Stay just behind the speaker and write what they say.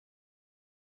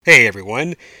Hey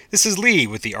everyone, this is Lee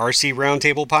with the RC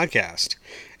Roundtable Podcast,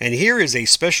 and here is a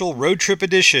special road trip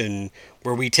edition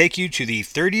where we take you to the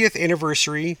 30th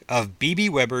anniversary of B.B.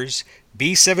 Weber's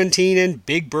B-17 and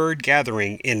Big Bird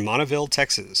gathering in Monteville,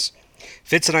 Texas.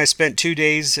 Fitz and I spent 2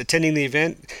 days attending the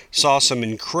event, saw some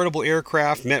incredible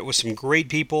aircraft, met with some great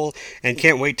people, and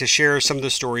can't wait to share some of the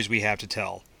stories we have to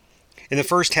tell. In the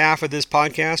first half of this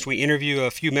podcast, we interview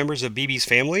a few members of BB's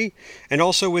family, and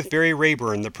also with Barry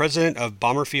Rayburn, the president of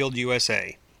Bomberfield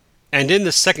USA. And in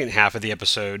the second half of the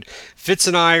episode, Fitz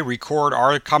and I record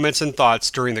our comments and thoughts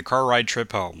during the car ride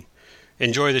trip home.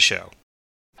 Enjoy the show.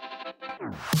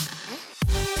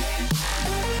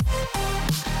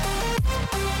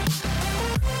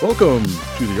 Welcome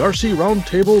to the RC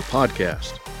Roundtable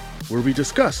Podcast, where we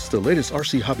discuss the latest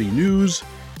RC hobby news,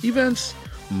 events,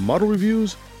 model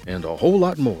reviews, and a whole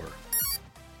lot more.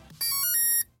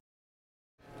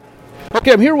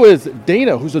 Okay, I'm here with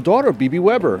Dana, who's the daughter of B.B.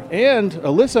 Weber, and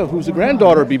Alyssa, who's the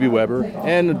granddaughter of B.B. Weber,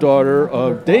 and the daughter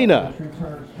of Dana.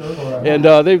 And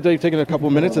they've taken a couple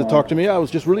of minutes to talk to me. I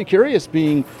was just really curious,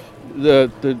 being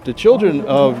the children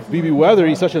of B.B. Weber.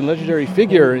 He's such a legendary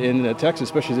figure in Texas,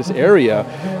 especially this area.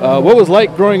 What was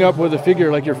like growing up with a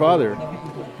figure like your father?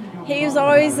 He was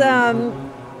always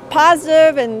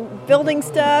positive and building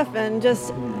stuff, and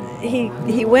just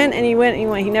he went and he went and he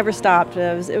went. He never stopped.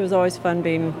 It was always fun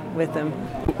being with him.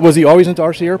 Was he always into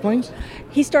RC airplanes?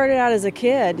 He started out as a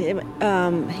kid. He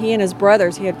and his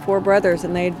brothers, he had 4 brothers,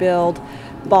 and they'd build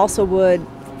balsa wood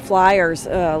flyers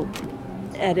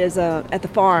at the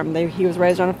farm. He was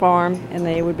raised on a farm, and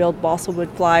they would build balsa wood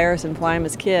flyers and fly them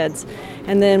as kids.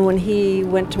 And then when he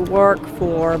went to work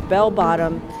for Bell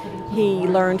Bottom, he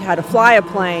learned how to fly a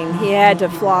plane. He had to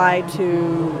fly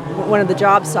to one of the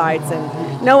job sites,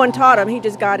 and no one taught him. He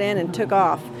just got in and took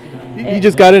off. He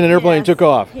just got in an airplane and took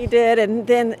off. He did, and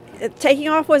then taking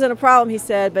off wasn't a problem, he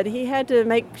said, but he had to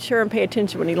make sure and pay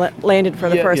attention when he landed for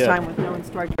the first time with no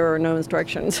instructor or no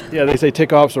instructions. Yeah, they say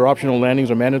takeoffs or optional landings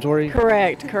are mandatory.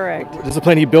 Correct. Is this a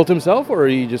plane he built himself, or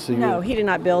he just... No, he did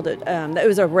not build it. It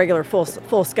was a regular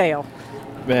full scale.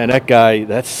 Man, that guy,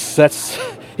 that's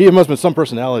he must have been some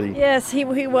personality. Yes, he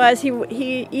was.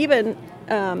 He even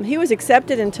he was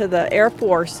accepted into the Air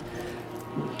Force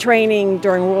training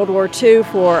during World War II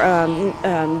for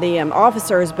the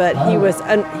officers, but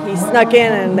he snuck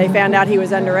in, and they found out he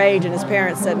was underage, and his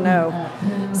parents said no.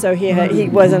 So he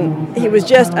was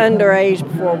just underage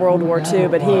before World War II,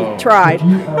 but he tried.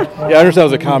 Yeah, I understand it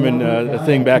was a common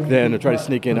thing back then to try to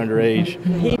sneak in underage.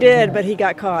 He did, but he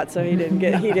got caught, so he didn't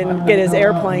get his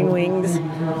airplane wings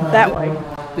that way.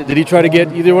 Did he try to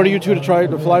get either one of you two to try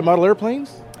to fly model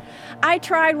airplanes? I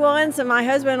tried once, and my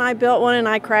husband and I built one, and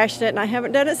I crashed it, and I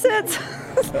haven't done it since.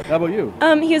 How about you?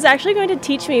 He was actually going to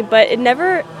teach me, but it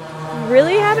never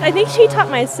really happened. I think she taught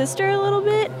my sister a little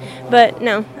bit, but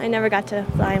no, I never got to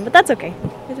fly him. But that's okay.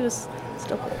 It was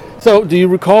still cool. So, do you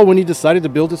recall when he decided to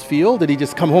build his field? Did he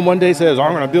just come home one day and says,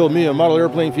 "I'm going to build me a model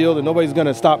airplane field, and nobody's going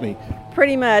to stop me"?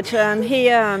 Pretty much.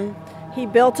 He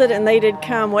built it, and they did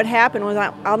come. What happened was,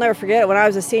 I'll never forget it. When I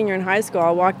was a senior in high school,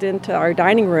 I walked into our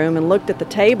dining room and looked at the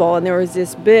table, and there was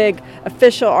this big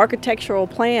official architectural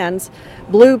plans,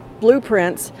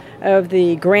 blueprints of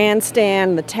the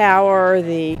grandstand, the tower,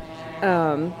 the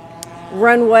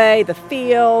runway, the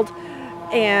field,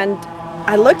 and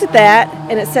I looked at that,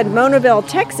 and it said Monteville,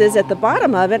 Texas at the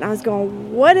bottom of it, and I was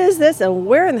going, what is this, and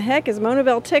where in the heck is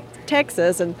Monteville,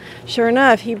 Texas? And sure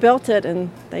enough, he built it,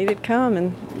 and they did come,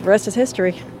 and the rest is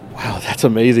history. Wow, that's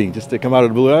amazing, just to come out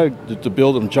of the blue, to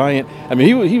build them giant. I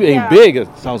mean, he aimed big, it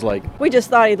sounds like. We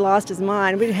just thought he'd lost his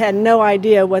mind. We had no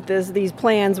idea what these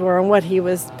plans were and what he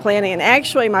was planning. And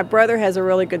actually, my brother has a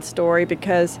really good story,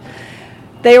 because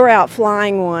they were out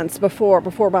flying once before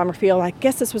Bomberfield. I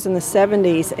guess this was in the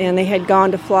 70s, and they had gone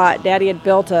to fly. Daddy had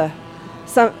built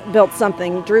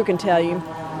something, Drew can tell you.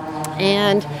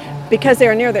 And because they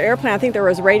were near the airplane, I think there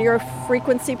was radio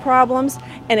frequency problems,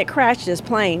 and it crashed his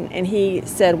plane. And he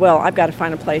said, well, I've got to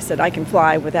find a place that I can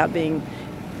fly without being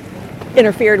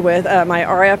interfered with, my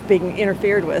RF being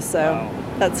interfered with. So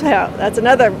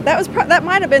that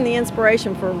might have been the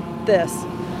inspiration for this.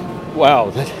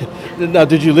 Wow. Now,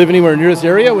 did you live anywhere near this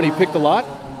area when he picked the lot?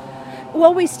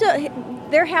 Well,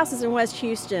 their house is in West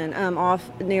Houston,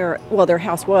 their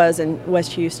house was in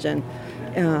West Houston,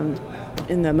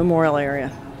 in the Memorial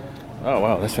area. Oh,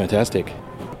 wow, that's fantastic.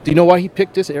 Do you know why he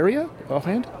picked this area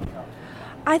offhand?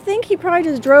 I think he probably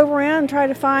just drove around and tried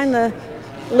to find the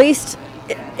least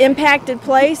impacted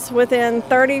place within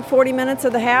 30, 40 minutes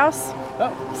of the house.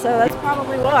 Oh. So that's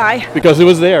probably why. Because it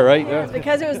was there, right? Yeah.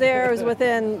 Because it was there, it was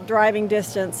within driving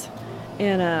distance,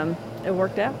 and it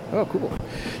worked out. Oh, cool.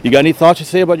 You got any thoughts to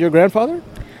say about your grandfather?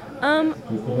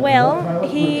 Well,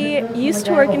 he used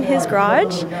to work in his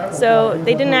garage, so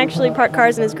they didn't actually park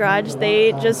cars in his garage.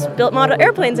 They just built model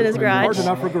airplanes in his garage. Cars are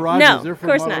not for garages, No, they're of for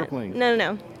course model not. airplanes.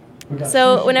 No.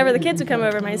 So whenever the kids would come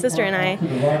over, my sister and I,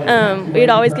 we'd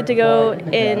always get to go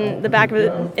in the back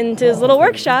of into his little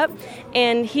workshop,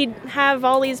 and he'd have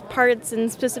all these parts and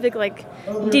specific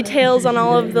details on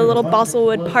all of the little balsa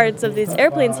wood parts of these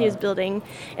airplanes he was building,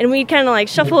 and we'd kind of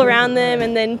shuffle around them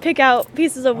and then pick out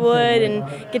pieces of wood and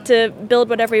get to build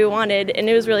whatever we wanted, and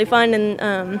it was really fun. And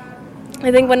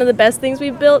I think one of the best things we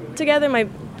built together, my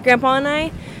grandpa and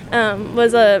I,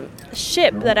 was a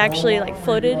ship that actually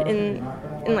floated in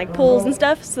pools and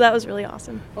stuff, so that was really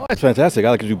awesome. Oh, that's fantastic. I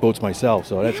like to do boats myself,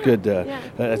 so that's good.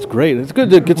 That's great. It's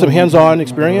good to get some hands-on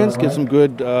experience, get some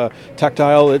good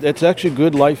tactile. It's actually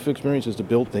good life experiences to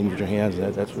build things with your hands.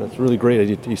 That's really great.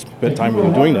 You spent time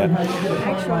really doing that.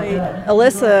 Actually,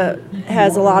 Alyssa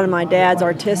has a lot of my dad's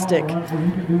artistic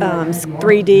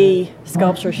 3D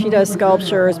sculpture. She does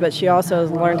sculptures, but she also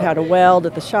has learned how to weld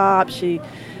at the shop. She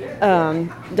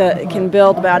can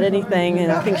build about anything,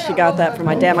 and I think she got that from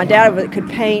my dad. My dad could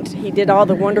paint. He did all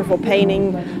the wonderful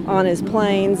painting on his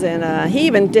planes, and he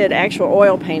even did actual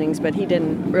oil paintings, but he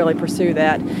didn't really pursue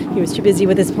that. He was too busy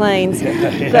with his planes.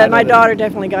 But my daughter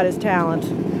definitely got his talent.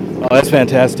 Oh, that's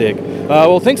fantastic.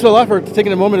 Well, thanks a lot for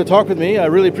taking a moment to talk with me. I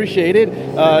really appreciate it.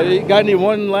 You got any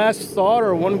one last thought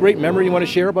or one great memory you want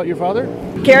to share about your father?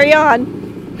 Carry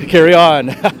on. Carry on.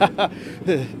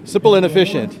 Simple and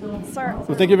efficient. Sir.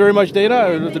 Well, thank you very much,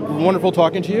 Dana. It was wonderful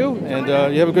talking to you, and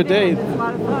you have a good day.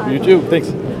 You too.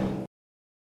 Thanks.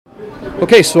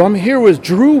 Okay, so I'm here with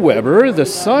Drew Weber, the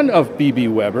son of B.B.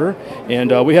 Weber,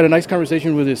 and we had a nice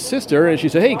conversation with his sister, and she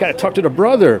said, hey, you got to talk to the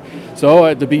brother.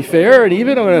 So to be fair and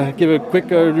even, I'm going to give a quick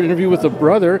interview with the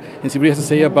brother and see what he has to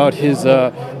say about his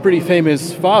pretty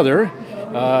famous father.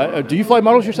 Do you fly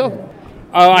models yourself?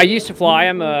 I used to fly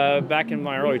them back in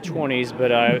my early 20s,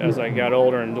 but as I got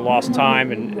older and lost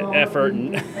time and effort,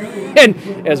 and, and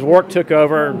as work took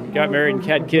over, got married and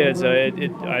had kids, I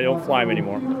don't fly them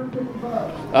anymore.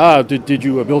 Did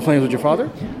you build planes with your father?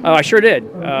 I sure did.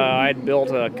 I had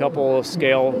built a couple of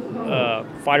scale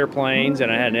fighter planes,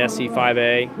 and I had an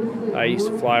SC-5A. I used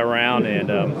to fly around,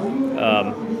 and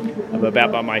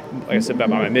about my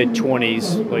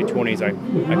mid-20s, late 20s, I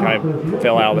kind of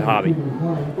fell out of the hobby.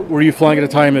 Were you flying at a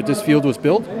time that this field was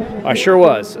built? I sure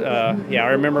was. I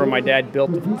remember when my dad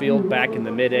built the field back in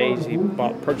the mid-80s. He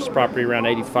purchased property around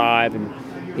 85, and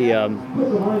he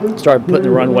started putting the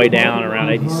runway down around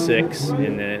 86,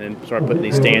 and then started putting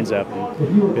these stands up.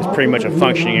 And it was pretty much a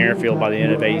functioning airfield by the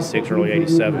end of 86, early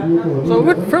 87. So it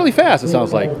went fairly fast, it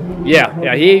sounds like.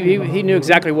 Yeah. He knew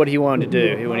exactly what he wanted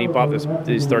to do when he bought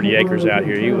these 30 acres out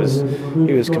here. He was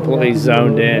completely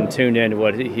zoned in, tuned in to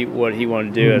what he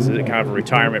wanted to do as a kind of a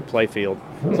retirement play field.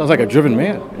 Sounds like a driven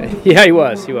man. Yeah, he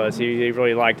was. He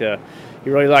really liked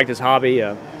his hobby.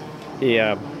 He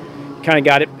kind of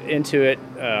got into it.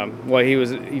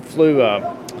 He flew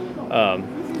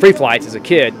free flights as a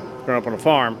kid, growing up on a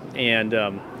farm, and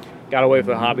got away with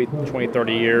the hobby 20,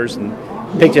 30 years, and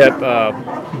picked up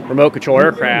remote control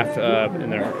aircraft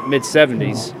in the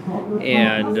mid-70s,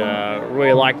 and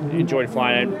really enjoyed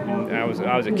flying it. And I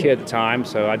was a kid at the time,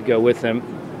 so I'd go with him.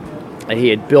 And he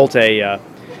had built a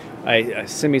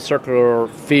semicircular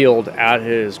field out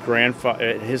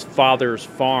at his father's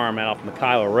farm out off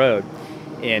McKayla Road,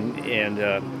 and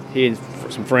he and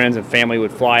some friends and family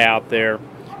would fly out there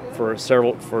for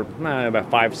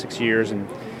about 5 or 6 years, and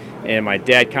my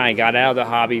dad kind of got out of the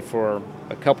hobby for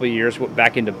a couple of years, went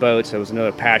back into boats. That was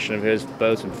another passion of his,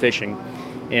 boats and fishing,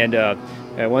 and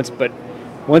once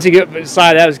he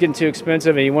decided that was getting too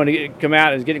expensive and he wanted to come out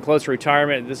and was getting close to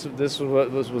retirement, this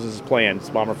was his plan.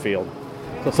 It's Bomber Field.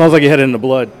 So it sounds like you had it in the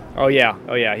blood. Oh yeah.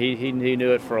 He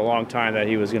knew it for a long time that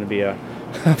he was going to be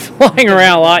flying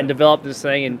around a lot and develop this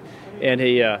thing, and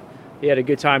he had a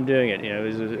good time doing it.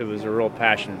 It was a real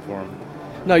passion for him.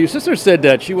 Now, your sister said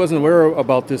that she wasn't aware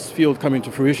about this field coming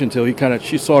to fruition until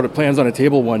she saw the plans on a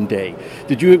table one day.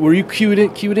 Were you cued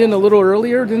in a little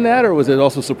earlier than that, or was it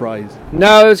also a surprise?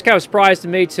 No, it was kind of a surprise to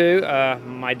me too.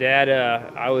 My dad,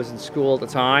 I was in school at the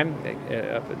time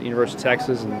up at the University of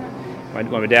Texas, and when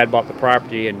my dad bought the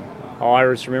property, and all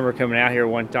I just remember coming out here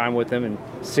one time with him and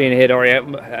seeing he had already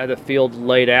had the field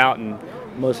laid out and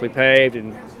mostly paved,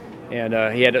 and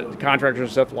he had the contractors and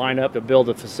stuff lined up to build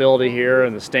the facility here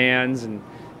and the stands, and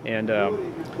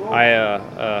I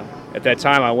at that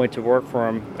time I went to work for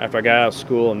him after I got out of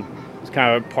school, and was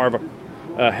kind of part of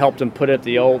helped him put up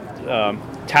the old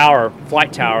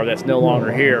flight tower that's no longer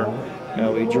here.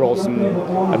 We drilled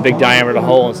a big diameter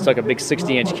hole and stuck a big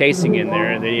 60-inch casing in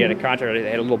there, and then he had a contractor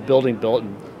that had a little building built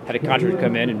and had a contractor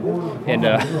come in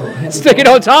and stick it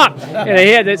on top. And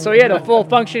he had a full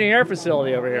functioning air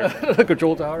facility over here. The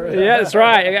control tower. Yeah, that's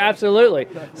right. Absolutely.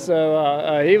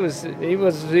 So he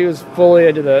was fully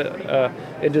into the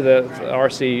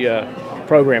RC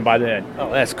program by then.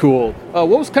 Oh, that's cool. What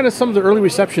was kind of some of the early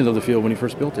reception of the field when you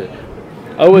first built it?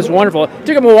 Oh, it was wonderful. It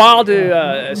took him a while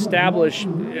to establish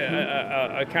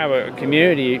a kind of a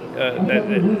community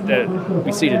that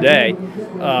we see today.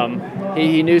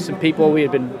 He knew some people.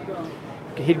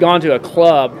 He'd gone to a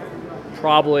club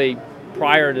probably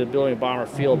prior to building Bomber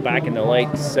Field back in the late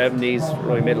 70s,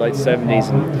 really mid-late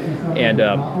 70s, and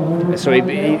so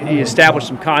he established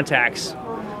some contacts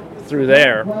through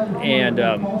there. And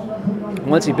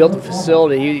once he built the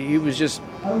facility, he was just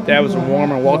Dad was a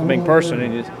warm and welcoming person,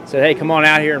 and he said, "Hey, come on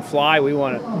out here and fly. We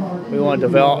want to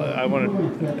develop. I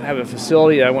want to have a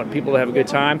facility. I want people to have a good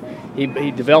time." He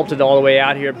developed it all the way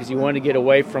out here because he wanted to get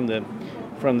away from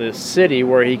the city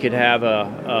where he could have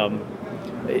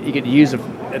he could use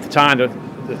at the time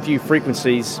the few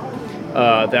frequencies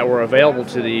that were available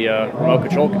to the remote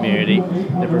control community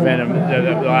that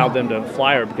allowed them to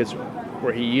fly over, because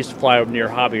where he used to fly over near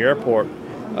Hobby Airport.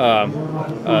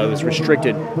 Was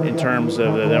restricted in terms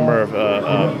of the number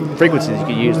of frequencies you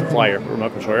could use to fly your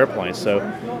remote control airplanes. So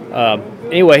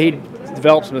anyway, he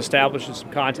developed some established some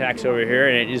contacts over here,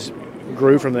 and it just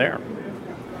grew from there.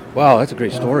 Wow, that's a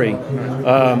great story.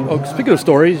 Speaking of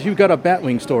stories, you've got a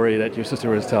Batwing story that your sister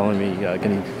was telling me.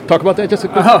 Can you talk about that just a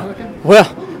quick second?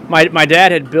 Well, my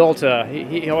dad had built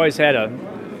he always had a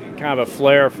kind of a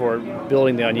flair for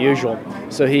building the unusual.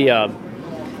 So he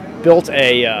built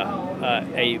a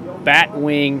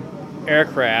Batwing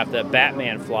aircraft that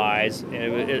Batman flies. And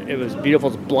it was beautiful.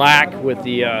 It's black with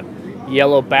the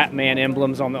yellow Batman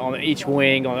emblems on each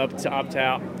wing, on up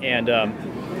top, and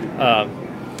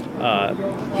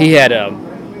he had it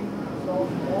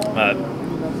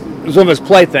was one of his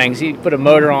playthings. He put a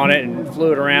motor on it and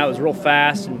flew it around. It was real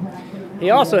fast. And he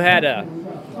also had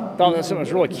thought something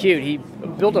was really cute. He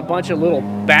built a bunch of little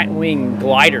Batwing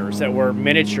gliders that were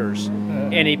miniatures,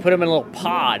 and he put them in a little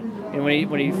pod. And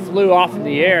when he flew off in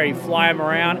the air, he'd fly them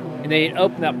around, and then he'd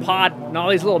open that pod, and all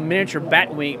these little miniature bat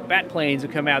planes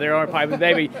would come out. They're probably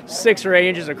maybe 6 or 8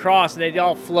 inches across, and they'd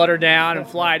all flutter down and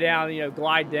fly down,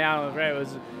 glide down. It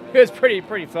was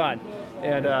pretty fun.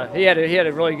 And he had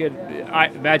a really good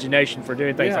imagination for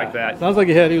doing things like that. Sounds like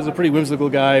he was a pretty whimsical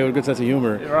guy with a good sense of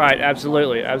humor. Right,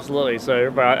 absolutely. So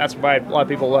that's why a lot of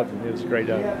people loved him. It was a great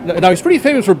guy. Now he's pretty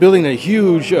famous for building a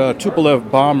huge Tupolev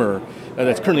bomber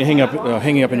that's currently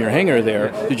hanging up in your hangar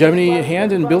there. Did you have any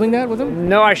hand in building that with him?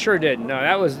 No, I sure didn't. No,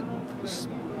 that was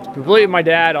completely my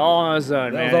dad, all on his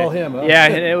own. That was all him. Huh? Yeah,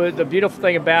 and it was the beautiful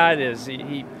thing about it is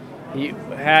he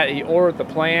ordered the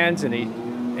plans, and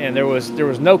there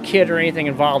was no kit or anything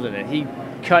involved in it. He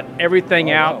cut everything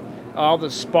out, all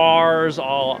the spars,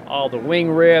 all the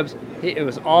wing ribs. It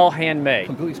was all handmade.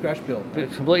 Completely scratch built.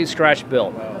 Completely scratch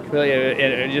built. Wow.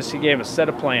 He gave him a set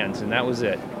of plans, and that was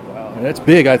it. Wow. And that's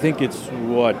big. I think it's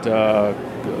what over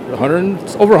 100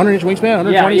 inch wingspan,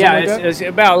 120. Yeah. It's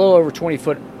about a little over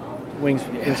 20-foot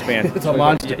wingspan. It's a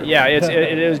monster. Yeah,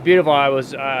 it was beautiful. I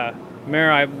was I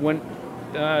went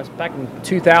back in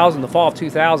 2000. The fall of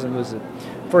 2000 was the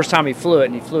first time he flew it,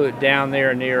 and he flew it down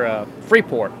there near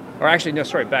Freeport, or actually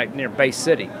back near Bay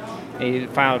City. And he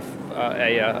found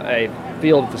a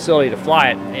field facility to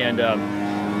fly it, and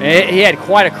he had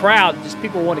quite a crowd. Just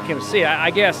people wanted to come see it.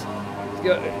 I guess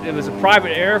it was a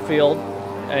private airfield,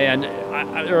 and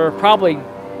there were probably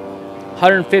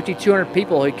 150, 200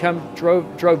 people who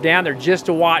drove down there just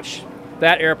to watch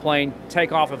that airplane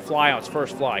take off and fly on its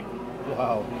first flight.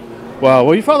 Wow.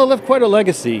 Well, your father left quite a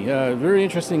legacy. Very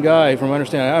interesting guy, from my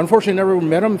understanding. I unfortunately never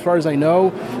met him, as far as I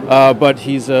know, but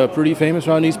he's pretty famous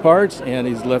around these parts, and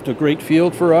he's left a great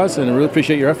field for us, and I really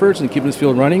appreciate your efforts in keeping this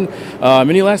field running.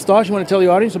 Any last thoughts you want to tell the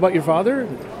audience about your father?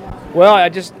 Well,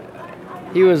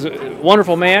 he was a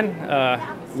wonderful man.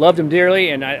 Loved him dearly,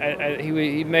 and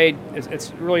he made.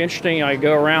 It's really interesting. I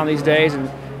go around these days, and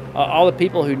all the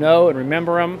people who know and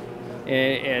remember him,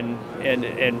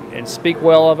 and speak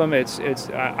well of him.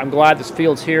 I'm glad this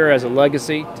field's here as a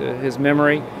legacy to his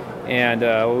memory, and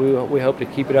we hope to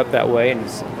keep it up that way and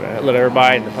let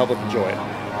everybody in the public enjoy it.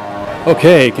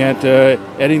 Okay, can't add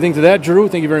anything to that, Drew.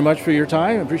 Thank you very much for your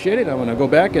time. I appreciate it. I'm going to go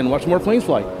back and watch more planes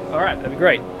fly. All right, that'd be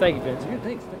great. Thank you, Vince.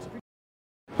 Thanks.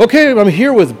 Okay, I'm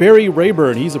here with Barry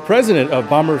Rayburn. He's the president of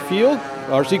Bomber Field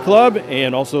RC Club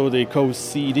and also the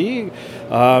co-CD.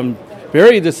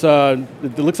 Barry, it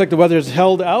looks like the weather's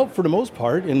held out for the most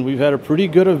part, and we've had a pretty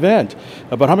good event.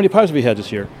 About how many pilots have we had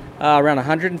this year? Around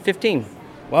 115.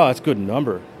 Wow, that's a good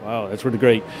number. Wow, that's really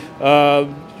great.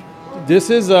 This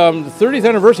is the 30th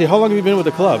anniversary. How long have you been with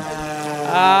the club?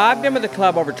 I've been with the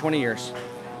club over 20 years.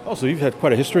 Oh, so you've had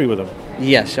quite a history with them.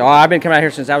 Yes, so I've been coming out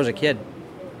here since I was a kid.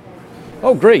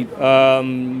 Oh, great.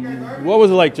 What was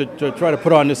it like to try to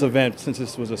put on this event since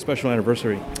this was a special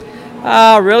anniversary?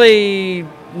 Really,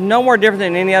 no more different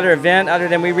than any other event, other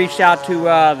than we reached out to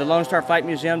the Lone Star Flight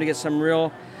Museum to get some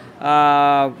real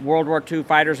World War II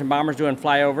fighters and bombers doing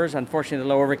flyovers. Unfortunately, the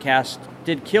low overcast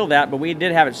did kill that, but we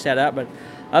did have it set up. But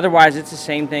otherwise, it's the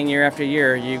same thing year after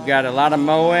year. You've got a lot of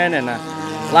mowing and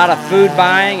a lot of food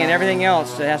buying and everything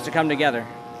else that has to come together.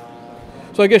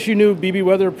 So I guess you knew BB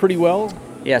Weber pretty well?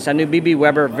 Yes, I knew B.B.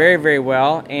 Weber very, very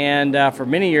well, and for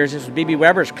many years this was B.B.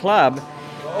 Weber's club,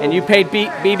 and you paid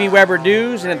B.B. Weber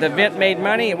dues, and if the event made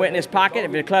money, it went in his pocket.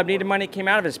 If the club needed money, it came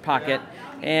out of his pocket.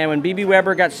 And when B.B.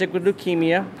 Weber got sick with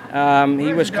leukemia,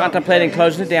 he was contemplating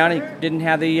closing it down. He didn't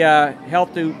have the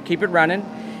health to keep it running,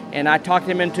 and I talked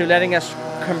him into letting us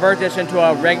convert this into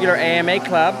a regular AMA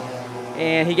club.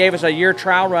 And he gave us a year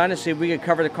trial run to see if we could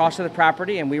cover the cost of the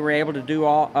property, and we were able to do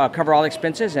cover all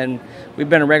expenses, and we've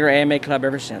been a regular AMA club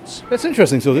ever since. That's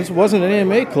interesting. So this wasn't an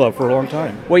AMA club for a long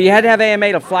time. Well, you had to have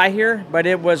AMA to fly here, but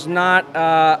it was not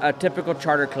a typical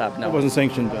charter club, no. It wasn't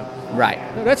sanctioned. Right.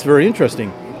 That's very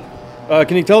interesting.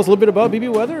 Can you tell us a little bit about B.B.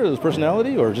 Weber, his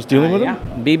personality, or just dealing with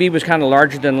him? B.B. was kind of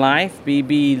larger than life.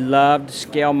 B.B. loved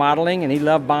scale modeling, and he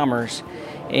loved bombers.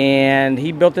 And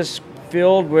he built this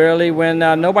field really when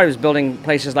nobody was building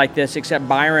places like this except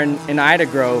Byron and Ida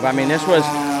Grove. I mean, this was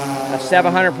a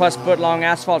 700-plus foot long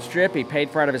asphalt strip. He paid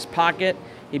for it out of his pocket.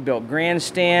 He built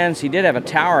grandstands. He did have a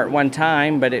tower at one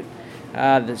time, but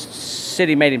the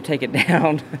city made him take it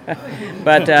down.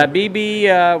 But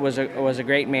BB was a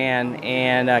great man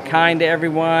and kind to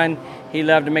everyone. He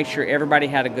loved to make sure everybody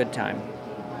had a good time.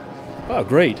 Oh,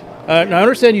 great. Now, I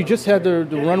understand you just had the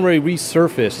runway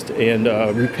resurfaced and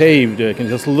repaved. Can you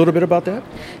tell us a little bit about that?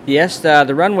 Yes,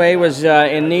 the runway was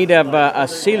in need of a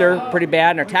sealer pretty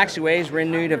bad, and our taxiways were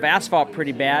in need of asphalt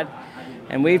pretty bad.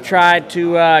 And we've tried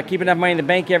to keep enough money in the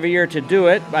bank every year to do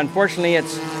it. But unfortunately,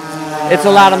 it's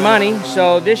a lot of money.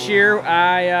 So this year,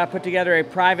 I put together a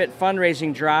private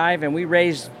fundraising drive, and we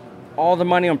raised all the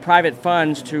money on private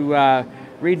funds to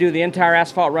redo the entire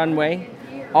asphalt runway,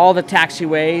 all the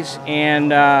taxiways,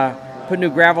 and put new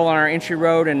gravel on our entry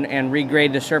road and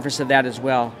regrade the surface of that as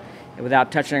well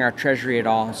without touching our treasury at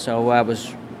all. So it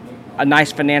was a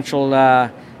nice financial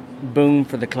boom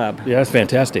for the club. Yeah, that's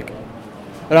fantastic.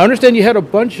 And I understand you had a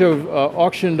bunch of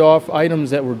auctioned off items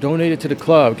that were donated to the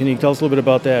club. Can you tell us a little bit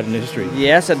about that in the history?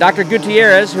 Yes, Dr.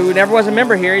 Gutierrez, who never was a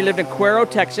member here, he lived in Cuero,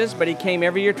 Texas, but he came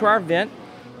every year to our event.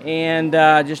 And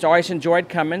just always enjoyed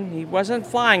coming. He wasn't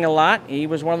flying a lot. He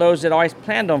was one of those that always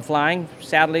planned on flying.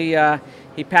 Sadly,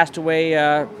 he passed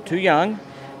away too young.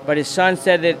 But his son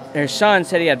said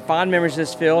he had fond memories of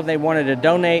this field. They wanted to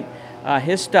donate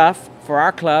his stuff for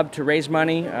our club to raise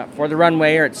money for the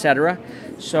runway, or etc.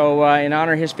 So in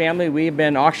honor of his family, we've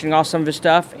been auctioning off some of his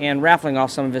stuff and raffling off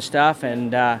some of his stuff,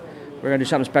 and we're going to do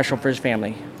something special for his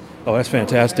family. Oh, that's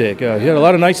fantastic. He had a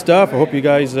lot of nice stuff. I hope you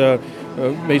guys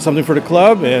made something for the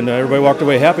club, and everybody walked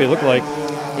away happy, it looked like.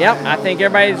 Yep, I think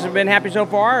everybody's been happy so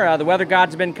far. The weather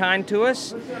gods have been kind to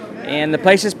us, and the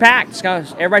place is packed.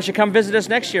 Everybody should come visit us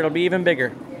next year. It'll be even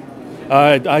bigger.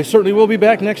 I certainly will be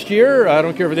back next year. I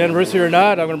don't care if it's the anniversary or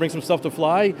not. I'm going to bring some stuff to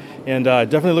fly, and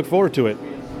definitely look forward to it.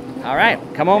 All right,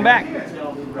 come on back.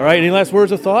 All right, any last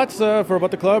words or thoughts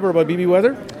about the club or about B.B.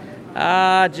 Weber?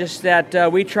 Just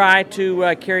that we try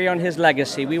to carry on his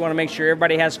legacy. We want to make sure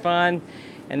everybody has fun,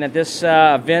 and that this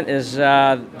event is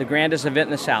the grandest event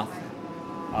in the South.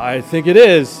 I think it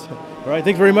is. All right,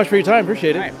 thanks very much for your time.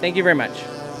 Appreciate it. All right, thank you very much.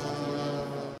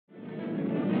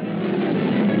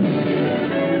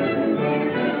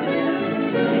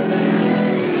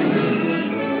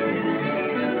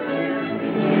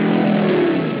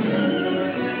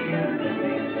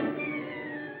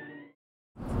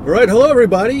 All right, hello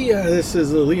everybody. This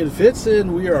is Lee and Fitz,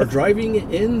 and we are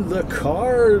driving in the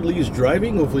car. Lee's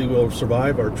driving. Hopefully we'll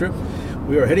survive our trip.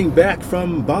 We are heading back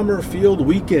from Bomber Field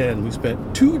weekend. We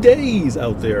spent 2 days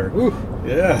out there. Ooh.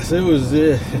 Yes, it was.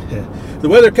 The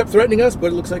weather kept threatening us, but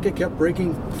it looks like it kept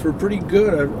breaking for pretty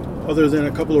good, other than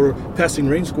a couple of passing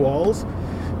rain squalls.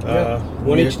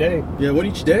 One each day. Yeah, one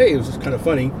each day. It was just kind of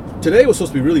funny. Today was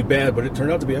supposed to be really bad, but it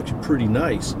turned out to be actually pretty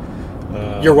nice.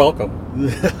 You're welcome.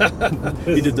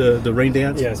 He did the rain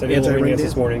dance? Yes, I did the rain dance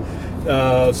this morning.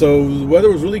 So the weather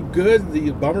was really good.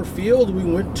 The Bomber Field we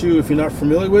went to, if you're not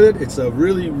familiar with it, it's a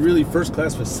really, really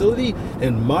first-class facility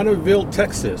in Monteville,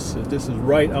 Texas. This is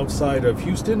right outside of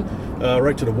Houston,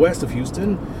 right to the west of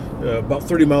Houston, about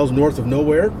 30 miles north of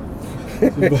nowhere.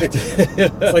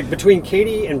 It's like between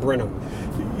Katy and Brenham.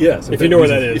 Yes. If you know where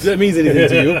that is. If that means anything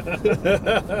to you.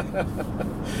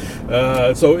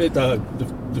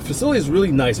 The facility is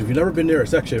really nice. If you've never been there,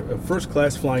 it's actually a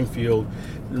first-class flying field.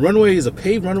 The runway is a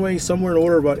paved runway, somewhere in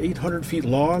order about 800 feet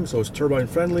long, so it's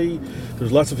turbine-friendly.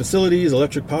 There's lots of facilities,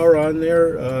 electric power on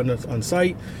there, on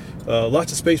site.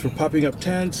 Lots of space for popping up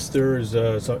tents. There's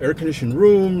some air-conditioned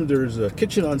room. There's a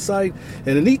kitchen on site.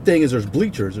 And the neat thing is there's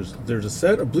bleachers. There's a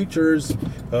set of bleachers,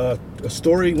 one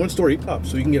story up,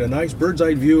 so you can get a nice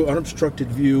bird's-eye view,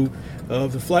 unobstructed view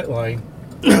of the flight line.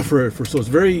 So it's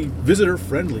very visitor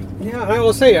friendly. Yeah, I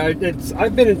will say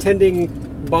I've been attending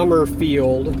Bomber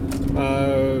Field.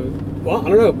 Well, I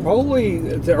don't know, probably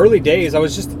the early days. I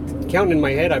was just counting in my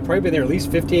head. I've probably been there at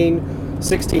least 15,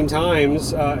 16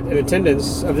 times in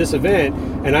attendance of this event,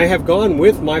 and I have gone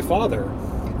with my father.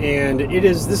 And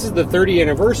this is the 30th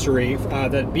anniversary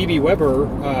that B.B.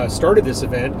 Weber started this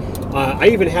event. I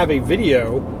even have a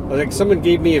video, like someone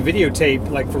gave me a videotape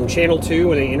like from Channel 2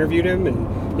 when they interviewed him, and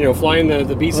flying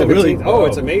the B-17. Oh, really? Oh,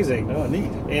 it's amazing. Oh,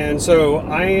 neat. And so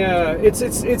it's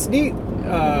neat.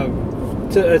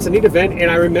 It's a neat event, and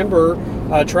I remember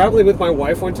traveling with my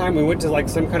wife one time. We went to like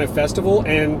some kind of festival,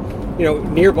 and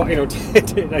nearby.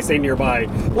 I say nearby.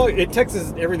 Well, in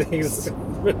Texas, everything's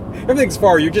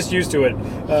far. You're just used to it.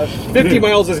 50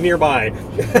 miles is nearby.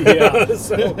 Yeah.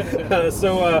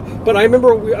 But I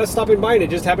remember stopping by, and it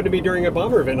just happened to be during a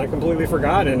bomber event. I completely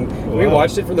forgot, and we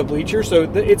watched it from the bleachers. So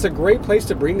it's a great place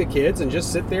to bring the kids and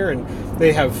just sit there. And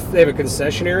they have a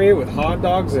concession area with hot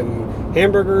dogs and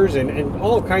hamburgers and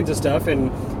all kinds of stuff.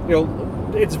 And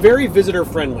it's very visitor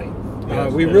friendly.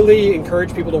 We really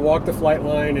encourage people to walk the flight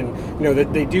line, and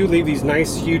that they do leave these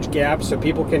nice huge gaps so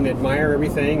people can admire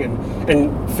everything.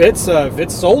 And Fitz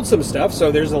sold some stuff,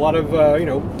 so there's a lot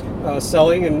of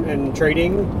selling and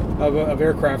trading of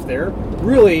aircraft there.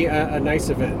 Really a nice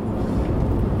event.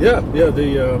 Yeah. If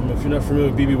you're not familiar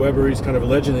with B.B. Weber, he's kind of a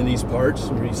legend in these parts.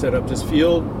 Where he set up this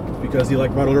field because he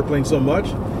liked model airplanes so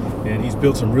much. And he's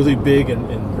built some really big and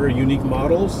very unique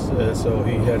models, so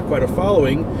he had quite a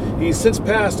following. He's since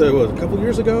passed, a couple of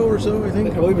years ago or so, I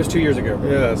think? I believe it was 2 years ago.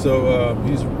 Yeah, so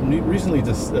he's recently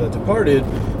departed,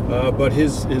 but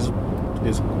his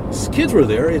kids were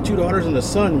there. He had 2 daughters and a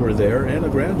son were there, and a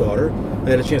granddaughter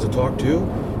I had a chance to talk to.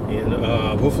 And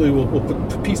hopefully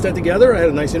we'll piece that together. I had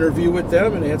a nice interview with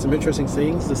them, and they had some interesting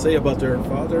things to say about their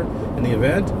father and the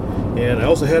event. And I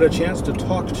also had a chance to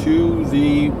talk to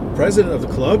the president of the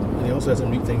club, and he also had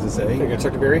some neat things to say.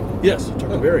 Chuck Berry? Yes,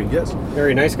 Chuck Berry, yes.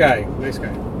 Very nice guy. Nice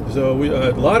guy. So we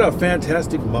a lot of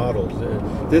fantastic models.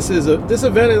 This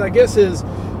event, I guess, it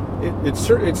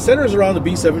centers around the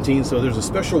B-17, so there's a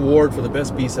special award for the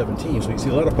best B-17. So you see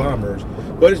a lot of bombers,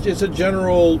 but it's a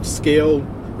general scale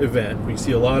event. We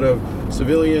see a lot of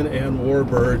civilian and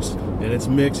warbirds, and it's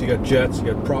mixed. You got jets,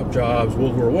 you got prop jobs,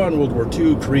 World War I, World War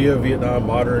II, Korea, Vietnam,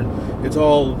 modern. It's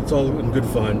all in good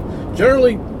fun.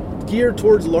 Generally geared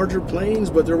towards larger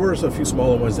planes, but there were a few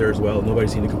smaller ones there as well. Nobody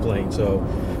seemed to complain. So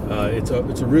it's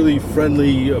a really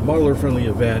friendly, modeler-friendly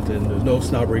event, and there's no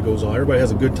snobbery goes on. Everybody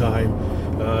has a good time.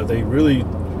 They really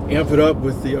amp it up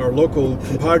with our local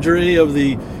compadre of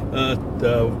the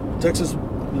Texas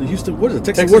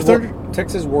Warbird Thunder?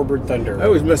 Texas Warbird Thunder. I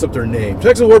always mess up their name.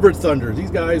 Texas Warbird Thunder.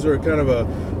 These guys are kind of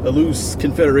a loose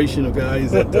confederation of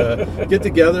guys that get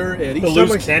together and each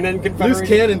loose cannon confederation. Loose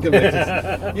cannon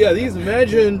conventions. Yeah,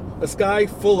 imagine a sky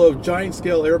full of giant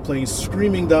scale airplanes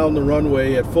screaming down the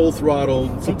runway at full throttle,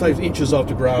 sometimes inches off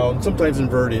the ground, sometimes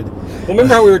inverted. Well,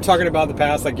 remember how we were talking about in the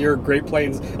past, like your Great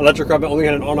Plains electric car only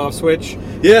had an on-off switch?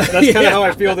 Yeah, that's kind of how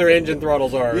I feel their engine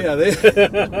throttles are. Yeah,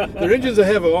 their engines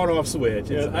have an on-off switch.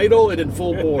 It's idle and in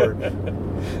full bore.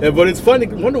 But it's fun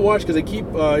to watch because they keep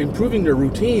improving their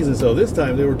routines, and so this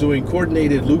time they were doing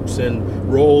coordinated loops and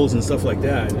rolls and stuff like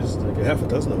that. There's like a half a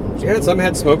dozen of them. Yeah, some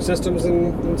had smoke systems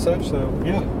and such. So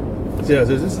yeah,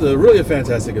 this is really a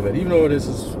fantastic event. Even though this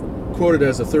is quoted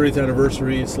as a 30th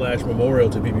anniversary / memorial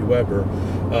to B.B. Weber,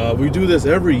 we do this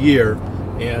every year.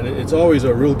 And it's always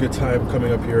a real good time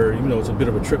coming up here, even though it's a bit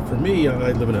of a trip for me.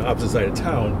 I live in the opposite side of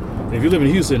town. And if you live in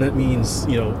Houston, that means,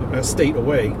 a state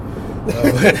away.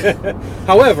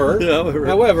 However,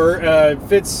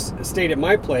 Fitz stayed at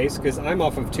my place because I'm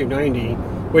off of 290,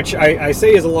 which I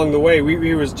say is along the way.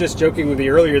 We was just joking with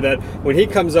you earlier that when he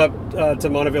comes up to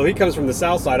Monteville, he comes from the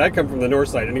south side, I come from the north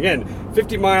side. And again,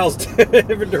 50 miles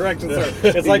different directions. So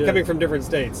it's like coming from different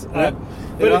states.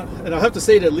 And I'll have to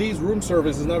say that Lee's room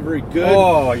service is not very good.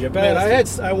 Oh, you bet.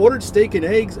 I ordered steak and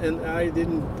eggs, and I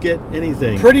didn't get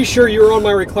anything. Pretty sure you were on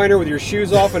my recliner with your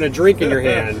shoes off and a drink in your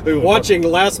hand, watching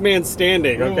Last Man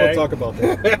Standing. Okay, we won't talk about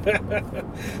that.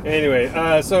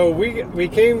 Anyway, so we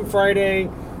came Friday.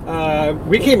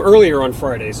 We came earlier on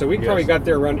Friday, so we probably Yes. got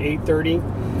there around 8:30,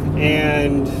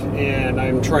 and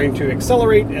I'm trying to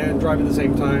accelerate and drive at the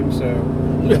same time. So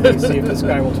let's see if this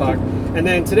guy will talk. And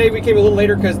then today we came a little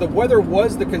later because the weather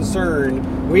was the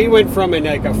concern. We went from a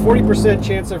 40%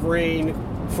 chance of rain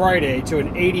Friday to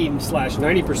an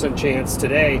 80/90% chance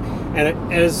today. And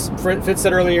as Fitz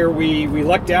said earlier, we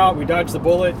lucked out. We dodged the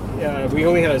bullet. We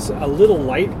only had a little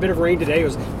light bit of rain today. It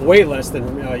was way less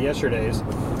than yesterday's.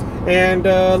 And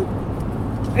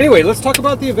anyway, let's talk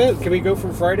about the event. Can we go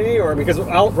from Friday, or because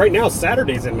right now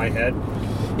Saturday's in my head?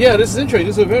 Yeah, this is interesting.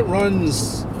 This event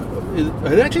runs.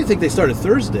 I actually think they started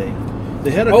Thursday.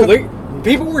 They had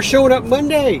People were showing up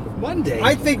Monday. Monday.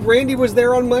 I think Randy was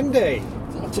there on Monday.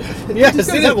 Yes, These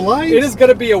guys have lives? it is going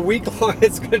to be a week long.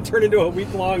 It's going to turn into a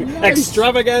week long Nice.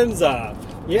 extravaganza.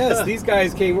 Yes, these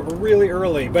guys came really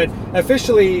early, but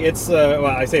officially it's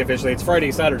I say officially it's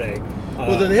Friday, Saturday.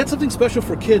 Well, they had something special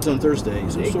for kids on Thursday,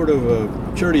 some sort of a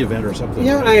charity event or something.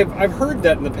 Yeah, I've heard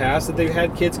that in the past that they've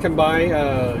had kids come by,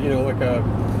 like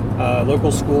a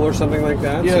local school or something like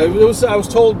that. Yeah, it was. I was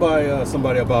told by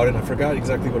somebody about it. And I forgot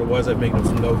exactly what it was. I've made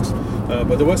some notes,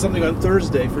 but there was something on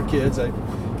Thursday for kids.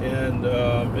 And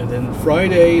then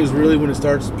Friday is really when it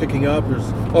starts picking up.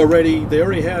 They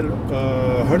already had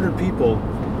 100 people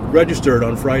registered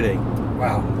on Friday.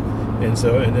 Wow. And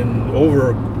then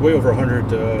way over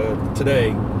 100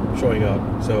 today showing up.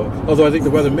 So, although I think the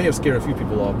weather may have scared a few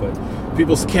people off, but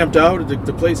people camped out.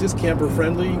 The place is camper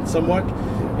friendly somewhat,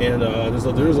 and there's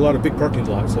a lot of big parking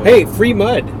lots. So. Hey, free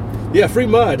mud. Yeah, free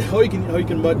mud. How you can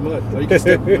mud. How you can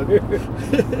step mud.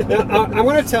 Now, I'm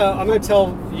going to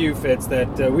tell you, Fitz,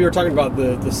 that we were talking about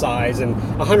the size, and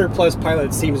 100 plus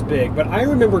pilots seems big, but I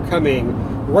remember coming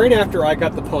right after I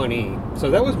got the Pawnee. So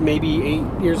that was maybe 8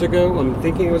 years ago. I'm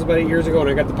thinking it was about 8 years ago, and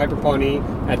I got the Piper Pawnee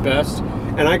at best,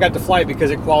 and I got to fly it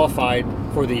because it qualified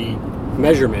for the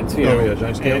measurements. Yeah,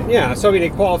 giant scale. Yeah, so I mean,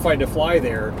 it qualified to fly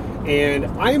there, and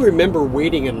I remember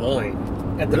waiting in line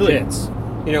at the Really? pits.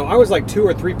 I was like 2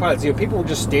 or 3 pilots. People were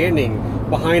just standing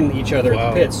behind each other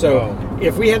at the pits. So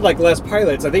if we had like less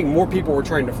pilots, I think more people were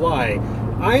trying to fly.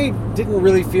 I didn't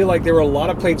really feel like there were a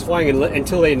lot of planes flying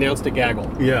until they announced a gaggle.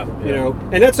 Yeah.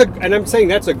 And I'm saying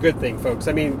that's a good thing, folks.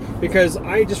 I mean, because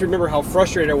I just remember how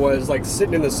frustrated I was, like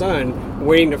sitting in the sun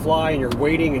waiting to fly, and you're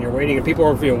waiting, and people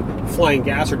are flying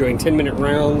gas or doing 10-minute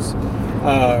rounds.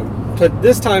 But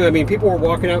this time, I mean, people were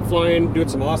walking out, flying, doing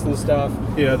some awesome stuff.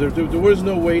 Yeah, there was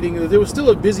no waiting. There was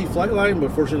still a busy flight line,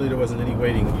 but fortunately there wasn't any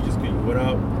waiting. You went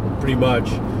out pretty much.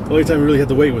 The only time you really had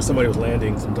to wait was somebody was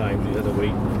landing. Sometimes you had to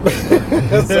wait.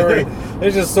 Sorry,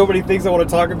 there's just so many things I want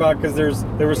to talk about because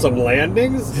there were some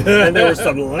landings and there were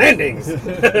some landings.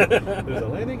 There's a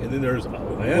landing and then there's a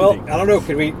landing. Well, I don't know.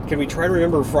 Can we try to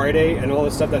remember Friday and all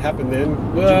the stuff that happened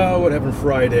then? Well, what happened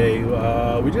Friday?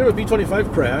 We did have a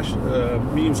B-25 crash.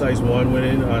 Medium-sized one went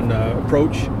in on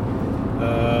approach.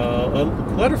 A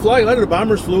lot of flying, a lot of the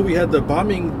bombers flew. We had the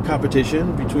bombing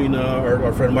competition between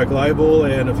our friend Mike Leibel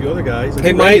and a few other guys. And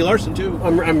Hey, Randy Mike. Larson too.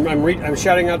 I'm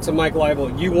shouting out to Mike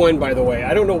Leibel. You won, by the way.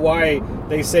 I don't know why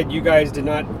they said you guys did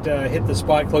not hit the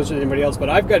spot closer than anybody else, but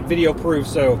I've got video proof.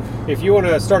 So if you want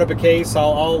to start up a case,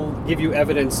 I'll give you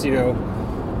evidence.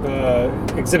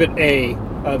 Exhibit A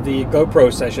of the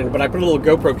GoPro session. But I put a little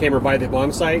GoPro camera by the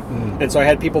bomb site, and so I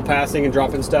had people passing and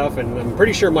dropping stuff, and I'm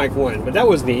pretty sure Mike won. But that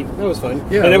was neat. That was fun.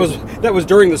 Yeah, and that was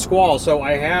during the squall, so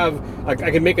I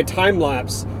can make a time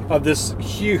lapse of this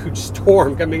huge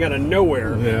storm coming out of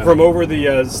nowhere from over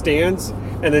the stands,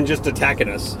 and then just attacking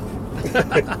us.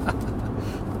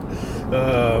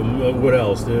 What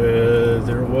else?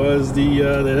 There was the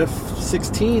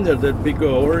F-16, that big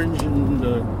orange and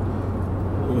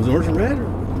it was orange and red.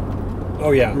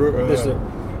 Oh yeah,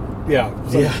 yeah.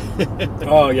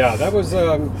 Oh yeah, that was.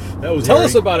 Tell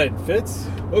us about it, Fitz.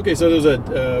 Okay, so there's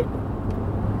a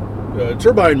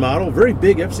turbine model, very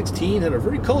big F-16, had a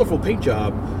very colorful paint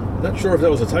job. Not sure if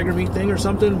that was a Tiger Meat thing or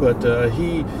something, but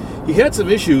he had some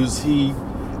issues. He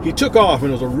took off, and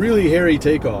it was a really hairy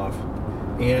takeoff.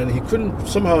 And he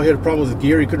somehow had a problem with his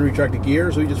gear. He couldn't retract the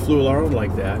gear, so he just flew around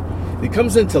like that. He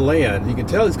comes into land. You can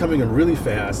tell he's coming in really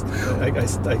fast.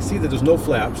 I see that there's no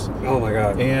flaps. Oh my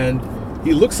God. And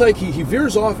he looks like he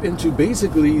veers off into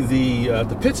basically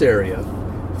the pits area,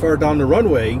 far down the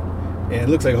runway, and it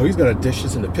looks like, he's going to dish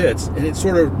this in the pits. And it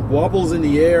sort of wobbles in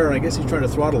the air, and I guess he's trying to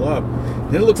throttle up.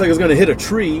 And then it looks like it's going to hit a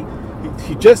tree.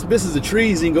 He just misses the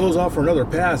trees and goes off for another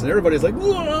pass, and everybody's like,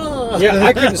 whoa! Yeah,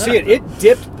 I couldn't see it. It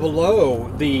dipped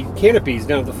below the canopies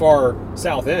down at the far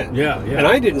south end. Yeah. And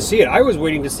I didn't see it. I was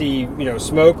waiting to see,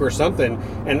 smoke or something.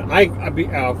 And I'm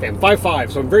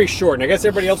 5'5", so I'm very short. And I guess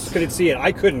everybody else could see it.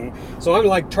 I couldn't. So I'm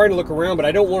like trying to look around, but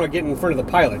I don't want to get in front of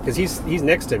the pilot because he's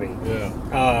next to me.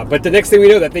 Yeah. But the next thing we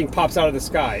know, that thing pops out of the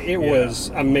sky. It was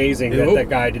amazing that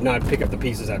guy did not pick up the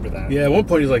pieces after that. Yeah, at one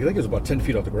point he's like, I think it was about 10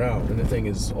 feet off the ground, and the thing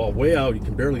is all way out. You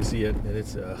can barely see it, and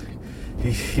it's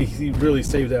he really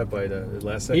saved that by the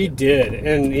last second. He did,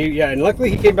 and luckily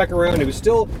he came back around. He was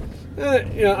still, I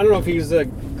don't know if he was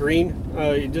green,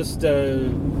 just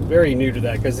very new to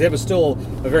that because it was still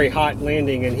a very hot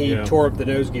landing, and he tore up the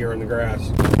nose gear in the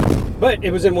grass. But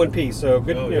it was in one piece, so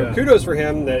good. Kudos for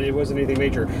him that it wasn't anything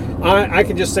major. I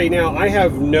can just say now, I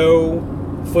have no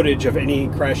footage of any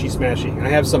crashy smashing. I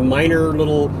have some minor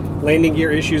little landing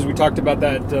gear issues. We talked about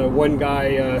that one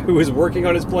guy who was working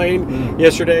on his plane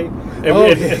yesterday.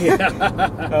 And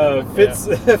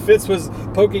Fitz was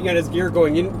poking at his gear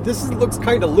going, this looks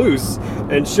kind of loose.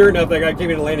 And sure enough, that guy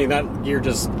came in landing, that gear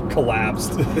just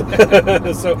collapsed.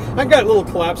 So I got a little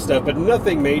collapse stuff, but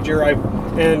nothing major. I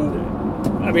don't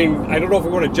know if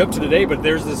we want to jump to today, but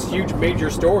there's this huge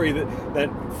major story that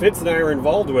Fitz and I are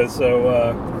involved with,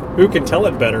 so who can tell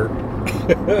it better?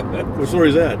 What story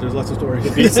is that? There's lots of stories.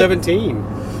 B-17.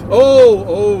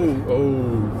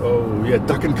 Yeah,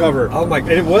 duck and cover. Oh my,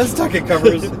 it was duck and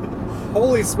covers.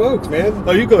 Holy smokes, man.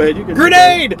 Oh, you go ahead. You can.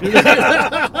 Grenade!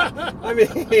 I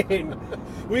mean...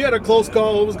 We had a close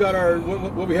call. Almost got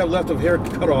what we have left of hair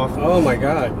cut off. Oh my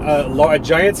God! A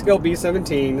giant scale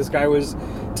B-17. This guy was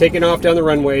taking off down the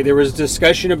runway. There was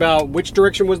discussion about which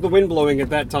direction was the wind blowing at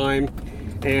that time,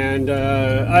 and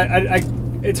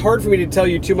it's hard for me to tell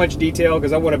you too much detail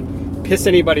because I want to piss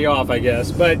anybody off, I guess.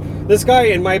 But this guy,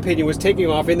 in my opinion, was taking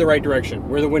off in the right direction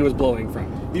where the wind was blowing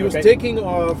from. He was taking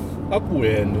off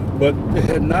upwind, but it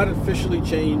had not officially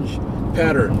changed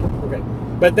pattern. Okay.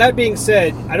 But that being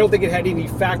said, I don't think it had any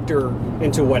factor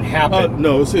into what happened.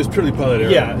 No, it was purely pilot error.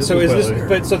 Yeah. So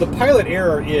the pilot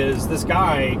error is this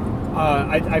guy.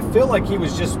 I feel like he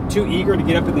was just too eager to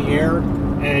get up in the air,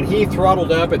 and he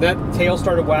throttled up, and that tail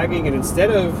started wagging. And instead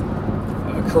of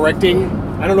correcting,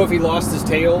 I don't know if he lost his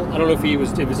tail. I don't know if it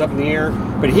was up in the air,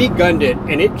 but he gunned it,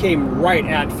 and it came right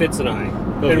at Fitz and I.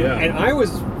 And I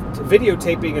was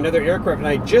videotaping another aircraft, and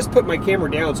I just put my camera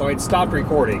down, so I'd stopped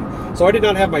recording. So I did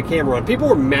not have my camera on. People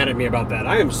were mad at me about that.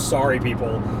 I am sorry,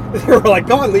 people. They were like,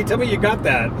 "Come on, Lee, tell me you got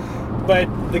that." But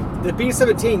the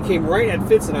B-17 came right at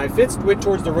Fitz and I. Fitz went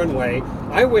towards the runway.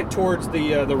 I went towards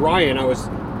the Ryan.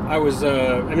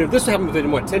 This happened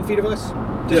within 10 feet of us?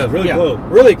 Close.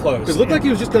 Really close. Because it looked like he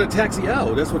was just going to taxi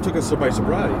out. That's what took us by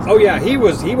surprise. Oh yeah, he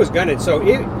was gunning. So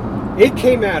it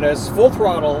came at us full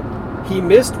throttle. He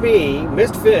missed me,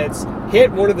 missed Fitz,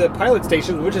 hit one of the pilot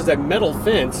stations, which is a metal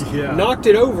fence, knocked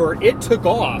it over, it took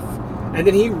off, and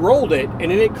then he rolled it,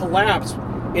 and then it collapsed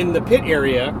in the pit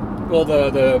area, well,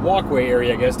 the walkway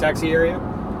area, I guess, taxi area,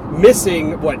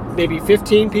 missing, maybe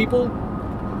 15 people?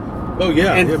 Oh,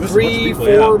 yeah. And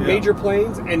 3-4 major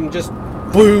planes, and just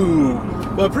boom!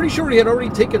 Well, I'm pretty sure he had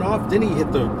already taken off, then he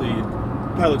hit the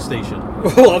pilot station.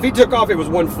 Well, if he took off, it was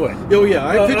 1 foot. Oh, yeah,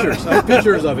 I have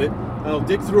pictures of it. I'll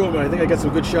dig through them, and I think I got some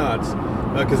good shots.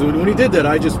 Because when he did that,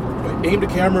 I just aimed a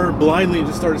camera blindly and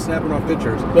just started snapping off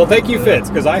pictures. Well, thank you, Fitz,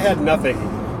 because I had nothing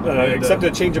except a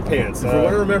change of pants. From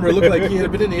what I remember, it looked like he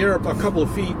had been in the air a couple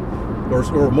of feet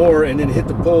or more, and then hit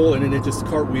the pole, and then it just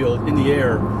cartwheeled in the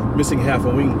air, missing half a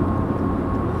wing.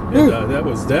 And that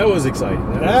was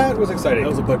exciting. That was exciting. That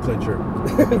was a butt clincher.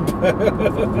 In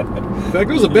fact,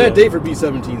 it was a bad day for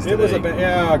B-17s today. It was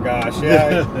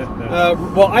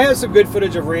well, I have some good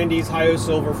footage of Randy's Hi-O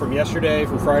Silver from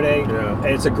Friday. Yeah.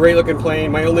 It's a great looking plane.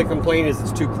 My only complaint is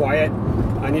it's too quiet.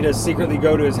 I need to secretly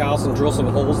go to his house and drill some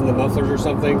holes in the mufflers or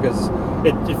something because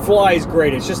it flies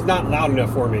great. It's just not loud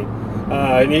enough for me.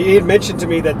 And he had mentioned to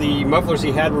me that the mufflers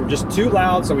he had were just too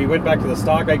loud, so we went back to the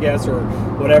stock, I guess, or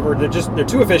whatever. They're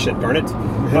too efficient, darn it.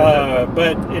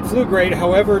 But it flew great.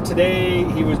 However, today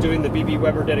he was doing the BB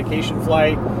Weber dedication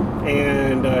flight,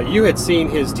 and you had seen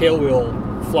his tail wheel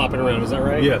flopping around. Is that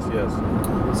right? Yes.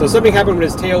 So something happened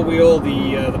with his tail wheel.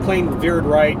 The plane veered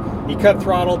right. He cut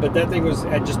throttle, but that thing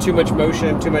had just too much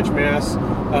motion, too much mass.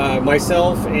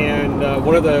 Myself and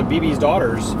one of the BB's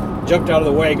daughters jumped out of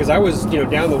the way because I was,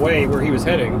 down the way where he was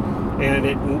heading, and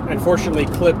it unfortunately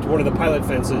clipped one of the pilot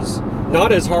fences.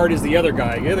 Not as hard as the other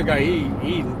guy. The other guy,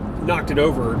 he knocked it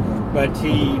over, but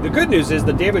the good news is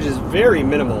the damage is very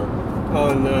minimal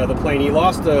on the plane. He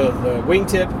lost the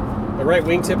wingtip, the right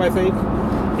wingtip, I think.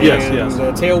 Yes.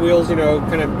 The tail wheels,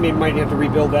 might have to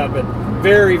rebuild that, but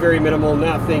very, very minimal,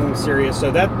 nothing serious.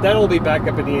 So that'll be back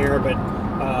up in the air, but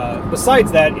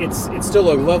besides that, it's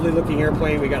still a lovely looking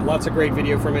airplane. We got lots of great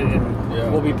video from it,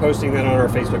 and we'll be posting that on our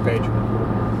Facebook page.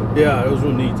 Yeah, it was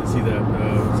real neat to see that.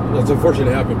 It's unfortunate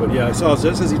it happened, but yeah, I saw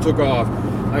just as he took off,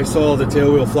 I saw the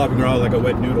tail wheel flopping around like a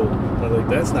wet noodle. I was like,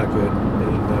 that's not good.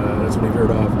 And that's when he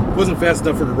veered off. It wasn't fast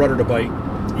enough for the rudder to bite.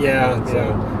 Yeah,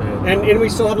 and we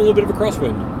still had a little bit of a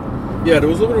crosswind. Yeah, there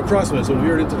was a little bit of crosswind, so we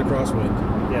veered into the crosswind.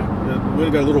 Yeah. The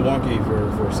wind got a little wonky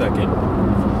for a second.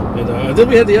 And then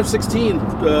we had the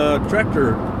F-16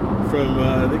 tractor from,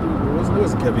 I think it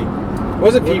wasn't Kevy. It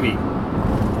wasn't Peavy.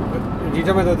 Are you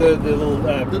talking about the little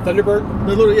Thunderbird?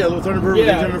 The little Thunderbird with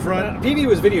the engine in the front? Peavy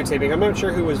was videotaping. I'm not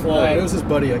sure who was flying. It was his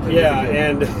buddy. I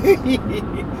can't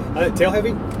and tail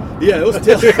heavy? Yeah, it was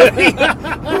tail heavy.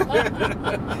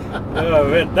 Oh,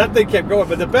 man, that thing kept going.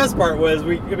 But the best part was,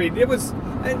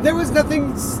 there was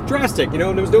nothing drastic,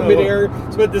 there was no midair.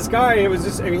 But this guy, it was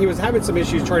just, he was having some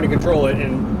issues trying to control it.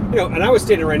 And, and I was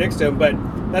standing right next to him, but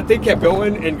that thing kept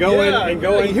going and going and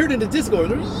going. You heard it in the disco.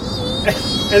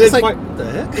 And then what the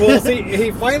heck? Well, see,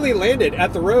 he finally landed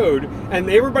at the road, and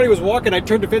everybody was walking. I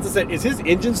turned to Vince and said, "Is his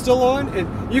engine still on?"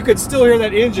 And you could still hear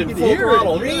that engine full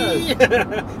throttle.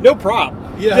 No prop.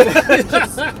 Yeah,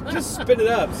 just spin it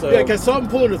up. So yeah, because I saw him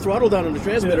pulling the throttle down on the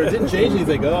transmitter. It didn't change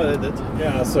anything. So you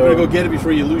gotta go get it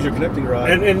before you lose your connecting rod.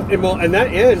 And that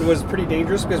end was pretty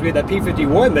dangerous because we had that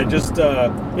P-51 that just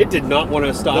it did not want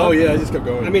to stop. Oh yeah, it just kept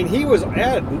going. I mean, he was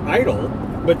at idle.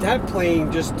 But that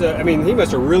plane just, he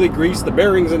must have really greased the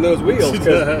bearings in those wheels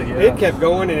because it kept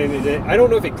going. And I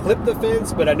don't know if it clipped the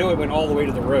fence, but I know it went all the way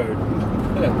to the road.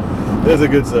 That's a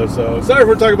good stuff. So sorry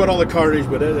for talking about all the carnage,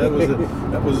 but that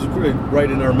was really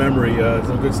right in our memory.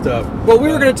 Some good stuff. Well, we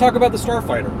were going to talk about the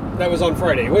Starfighter that was on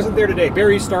Friday. It wasn't there today.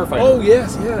 Barry's Starfighter. Oh,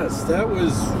 yes. That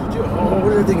was,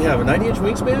 what did the thing have? A 90-inch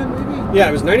wingspan, maybe? Yeah,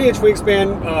 it was 90-inch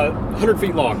wingspan, 100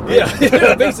 feet long.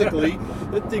 Yeah, basically.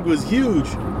 That thing was huge.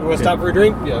 You want to stop for a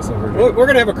drink? Yeah, stop for a drink. We're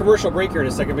going to have a commercial break here in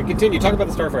a second, but continue. Talk about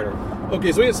the Starfighter.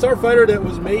 Okay, so we had a Starfighter that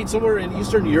was made somewhere in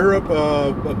Eastern Europe,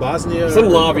 Bosnia,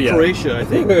 Slavia, Croatia, I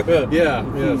think. Yeah.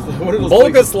 What are those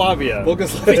Bogoslavia.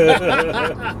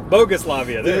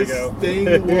 Bogoslavia. There we go. This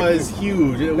thing was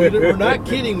huge. We're not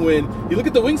kidding when you look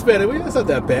at the wingspan. That's not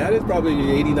that bad. It's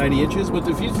probably 80, 90 inches, but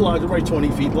the fuselage was probably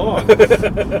 20 feet long.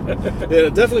 Yeah,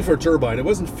 definitely for a turbine. It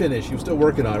wasn't finished. He was still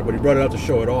working on it, but he brought it out to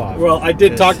show it off. Well, I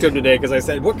did talk to him today because I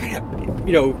said, "What kind of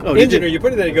engine are you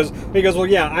putting that?" He goes, "Well,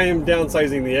 yeah, I am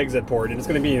downsizing the exit port, and it's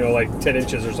going to be like 10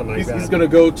 inches or something like that." He's going to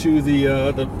go to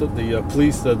the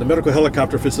police, the medical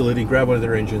helicopter facility, and grab one of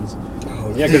their engines.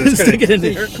 Oh, yeah, because it's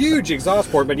a huge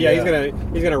exhaust port. But yeah, he's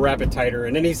gonna wrap it tighter,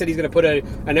 and then he said he's going to put an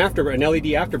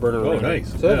LED afterburner. Oh,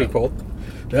 nice! So that'd be cool.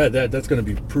 That's going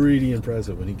to be pretty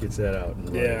impressive when he gets that out.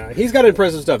 Yeah, he's got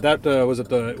impressive stuff. That was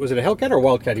it a Hellcat or a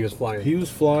Wildcat he was flying? He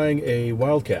was flying a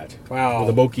Wildcat. Wow. With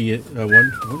a Moki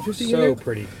 150. So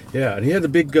pretty. Yeah, and he had the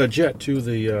big jet too.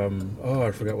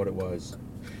 I forgot what it was.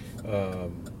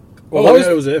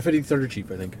 It was an F-80 Thunder Chief,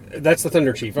 I think. That's the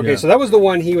Thunder Chief. Okay, so that was the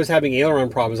one he was having aileron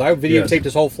problems. I videotaped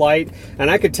his whole flight,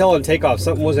 and I could tell on takeoff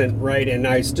something wasn't right. And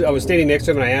I was standing next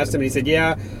to him, and I asked him, and he said,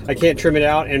 "Yeah, I can't trim it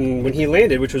out." And when he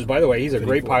landed, which was, by the way, he's a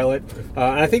great pilot.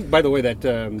 And I think, by the way, that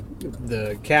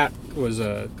the Cat was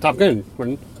Top Gun.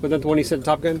 Wasn't that the one he said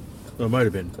Top Gun? Oh, it might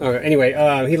have been. Anyway,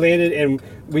 he landed, and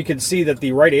we could see that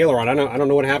the right aileron, I don't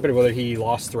know what happened, whether he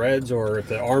lost threads or if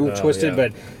the arm twisted,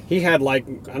 but he had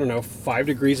 5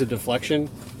 degrees of deflection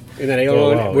in that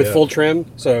aileron with full trim.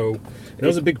 So it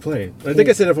was a big plane. I think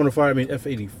I said F-105. I mean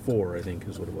F-84, I think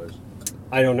is what it was.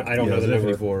 I don't know the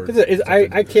number.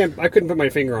 F-84. I couldn't put my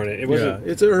finger on it. It wasn't.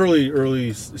 Yeah, it's an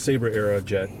early Sabre era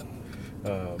jet.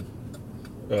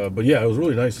 But yeah, it was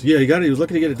really nice. Yeah, he was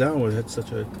lucky to get it down when it had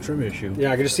such a trim issue.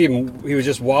 Yeah, I could just see him. He was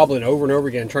just wobbling over and over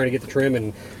again trying to get the trim,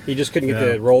 and he just couldn't get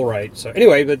the roll right. So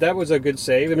anyway, but that was a good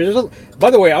save. I mean,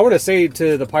 by the way, I want to say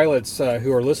to the pilots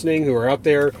who are listening, who are out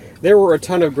there were a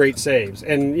ton of great saves.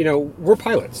 And we're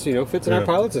pilots. Fitz and I are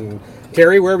pilots, and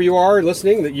Terry, wherever you are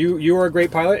listening, that you are a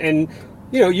great pilot, and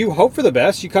you hope for the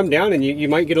best. You come down and you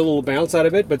might get a little bounce out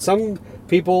of it, but some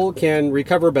people can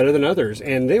recover better than others.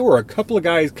 And there were a couple of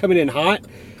guys coming in hot,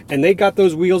 and they got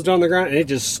those wheels down the ground, and it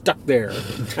just stuck there.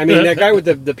 I mean, that guy with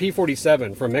the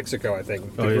P-47 from Mexico, I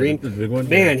think, the green, the big one.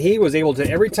 Man, he was able to.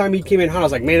 Every time he came in hot, I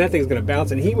was like, man, that thing's going to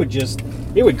bounce, and it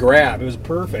would grab. It was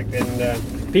perfect.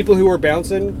 And people who are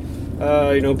bouncing,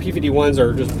 P-51s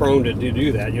are just prone to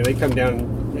do that. They come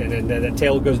down. And then the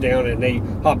tail goes down and they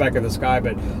hop back in the sky.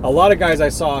 But a lot of guys I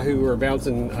saw who were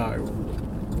bouncing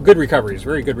good recoveries,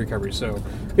 very good recoveries. So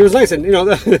it was nice, and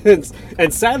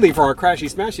and sadly for our crashy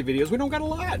smashy videos, we don't got a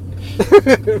lot.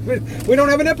 We don't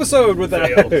have an episode with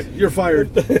that. You're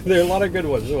fired. There are a lot of good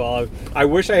ones. Well, I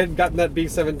wish I had gotten that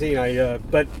B17.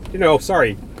 But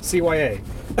sorry, CYA.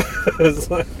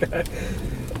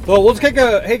 Well, let's take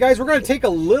hey guys, we're going to take a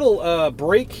little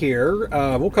break here.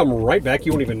 We'll come right back.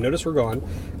 You won't even notice we're gone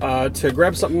to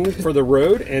grab something for the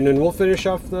road, and then we'll finish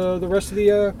off the rest of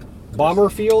the Bomber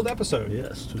Field episode.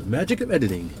 Yes, the magic of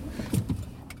editing.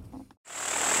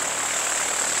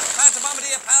 Pilot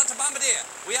to Bombardier.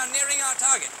 We are nearing our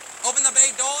target. Open the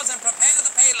bay doors and prepare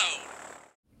the payload.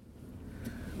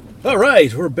 All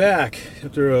right, we're back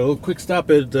after a little quick stop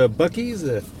at Buc-ee's,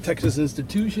 a Texas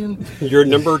institution. Your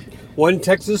number one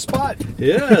Texas spot.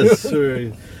 Yes,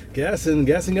 we're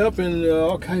gassing up, and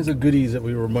all kinds of goodies that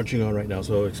we were munching on right now.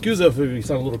 So excuse us if we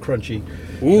sound a little crunchy.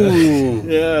 Ooh.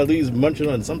 Yeah, Lee's munching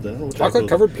on something. I don't know what Chocolate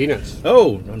covered peanuts.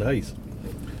 Oh, nice.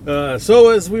 So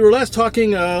as we were last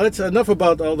talking, let's enough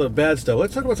about all the bad stuff.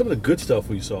 Let's talk about some of the good stuff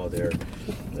we saw there.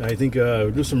 I think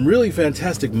there's some really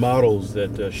fantastic models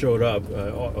that showed up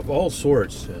of all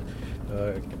sorts.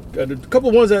 A couple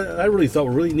of ones that I really thought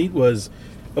were really neat was,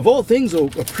 of all things, a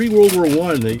pre-World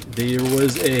War I, there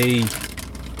was a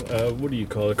what do you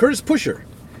call it? Curtis Pusher.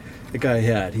 The guy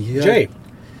had. Jay.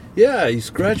 Yeah, he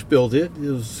scratch built it.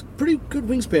 It was pretty good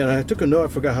wingspan. I took a note. I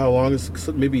forgot how long. It's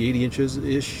maybe 80 inches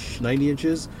ish, 90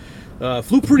 inches.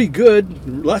 Flew pretty good.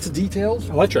 Lots of details.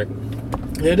 Electric.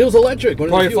 And it was electric.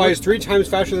 Probably flies 3 times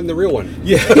faster than the real one.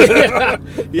 Yeah.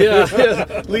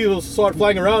 Lee saw it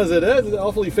flying around and said, "That's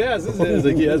awfully fast."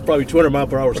 That's probably 200 mile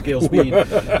per hour scale speed.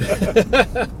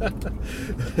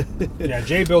 Yeah,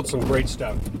 Jay built some great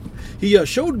stuff. He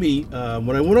showed me,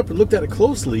 when I went up and looked at it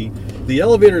closely, the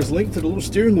elevator is linked to the little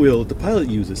steering wheel that the pilot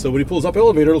uses. So when he pulls up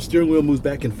elevator, the steering wheel moves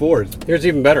back and forth. Here's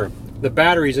even better. The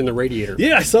battery's in the radiator.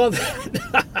 Yeah, I saw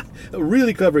that.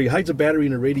 Really clever. He hides a battery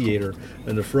in a radiator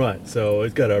in the front. So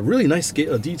it's got a really nice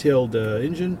detailed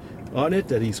engine on it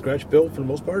that he scratch built for the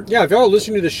most part. Yeah, if y'all are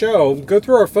listening to the show, go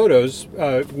through our photos.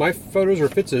 My photos or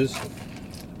Fitz's,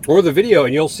 or the video,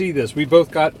 and you'll see this. We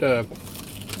both got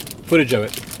footage of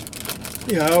it.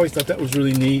 Yeah, I always thought that was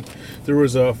really neat. There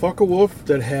was a Focke-Wulf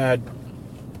that had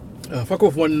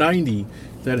Focke-Wulf 190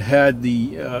 that had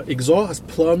the exhaust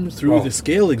plumbed through the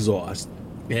scale exhaust,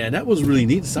 and that was really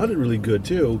neat. It sounded really good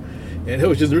too, and it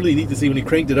was just really neat to see when he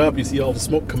cranked it up. You see all the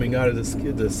smoke coming out of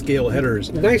the scale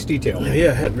headers. Nice detail.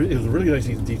 Yeah, it was a really nice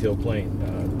detailed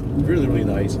plane. Really, really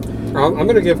nice. I'm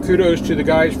going to give kudos to the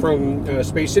guys from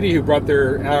Space City who brought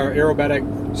their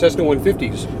aerobatic Cessna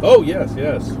 150s. Oh,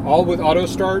 yes. All with auto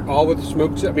start, all with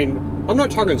smoke. I mean, I'm not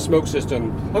talking smoke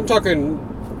system. I'm talking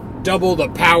double the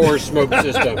power smoke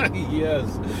system.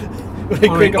 Yes.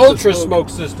 Ultra smoke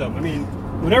system. I mean,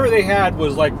 whatever they had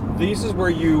was like, this is where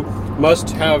you must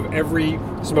have every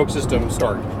smoke system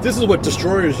start. This is what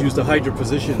destroyers used to hide your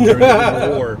position during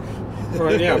the war.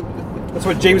 Right, yeah. That's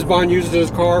what James Bond used in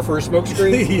his car for a smoke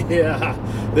screen. Yeah,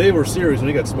 they were serious when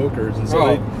they got smokers, and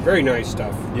so very nice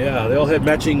stuff. Yeah, they all had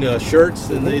matching shirts,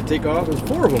 and they take off. There's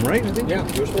 4 of them, right? I think. Yeah,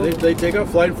 they take off,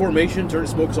 flight formation, turn the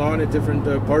smokes on at different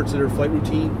parts of their flight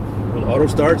routine. When auto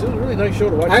starts, it was a really nice show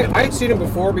to watch. I had seen them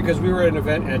before because we were at an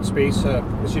event at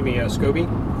Scobie,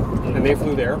 and they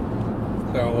flew there.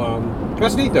 So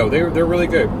that's neat though. They're really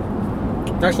good.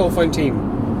 Nice little fun team.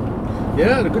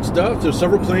 Yeah, the good stuff. There's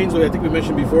several planes. I think we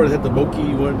mentioned before that had the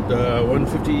Moki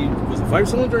 150, was it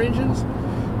 5-cylinder engines?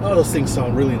 Oh, those things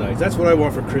sound really nice. That's what I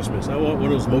want for Christmas. I want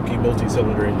one of those Moki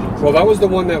multi-cylinder engines. Well, that was the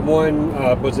one that won.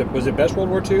 Was it Best World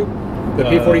War II? The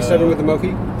P-47 with the Moki.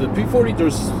 The P-40.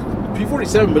 There's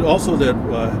P-47, but also the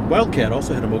Wildcat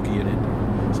also had a Moki in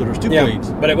it. So there's 2 planes.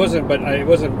 But it wasn't.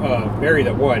 Barry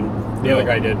that won. The other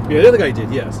guy did. Yeah, the other guy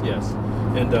did. Yes.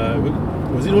 And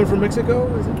was he the one from Mexico?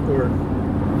 Is it or?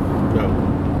 No.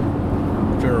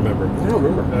 I'm trying to remember. I don't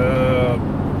remember.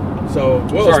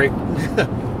 Sorry.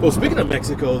 Well, speaking of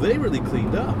Mexico, they really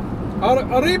cleaned up.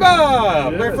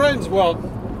 Arriba! My friends. Well,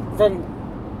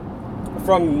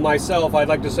 from myself, I'd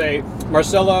like to say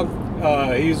Marcella,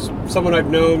 he's someone I've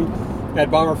known at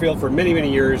Bomber Field for many,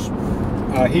 many years.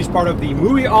 He's part of the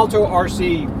Muy Alto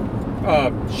RC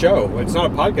show. It's not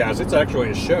a podcast, it's actually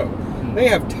a show. They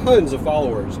have tons of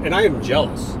followers, and I am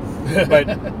jealous. But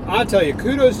I'll tell you,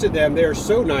 kudos to them. They're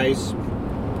so nice.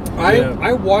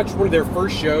 I watched one of their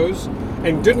first shows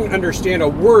and didn't understand a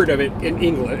word of it in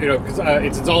English, because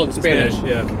it's all in Spanish.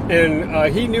 Yeah.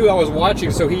 And he knew I was watching,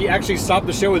 so he actually stopped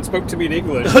the show and spoke to me in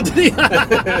English.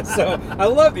 So I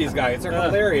love these guys. They're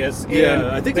hilarious. Yeah,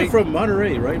 I think they're from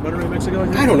Monterrey, right? Monterrey, Mexico?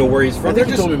 I don't know where he's from. I think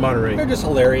he told me Monterrey. They're just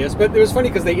hilarious. But it was funny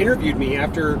because they interviewed me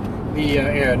after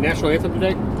the National Anthem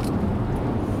today.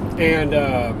 and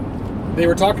they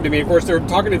were talking to me. Of course, they were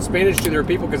talking in Spanish to their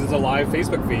people because it's a live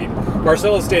Facebook feed.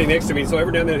 Marcelo's standing next to me, so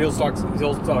every now and then he'll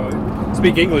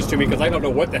speak English to me because I don't know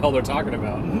what the hell they're talking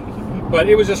about. But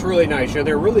it was just really nice.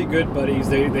 They're really good buddies.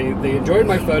 They enjoyed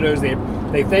my photos. They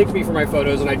thanked me for my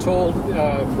photos, and I told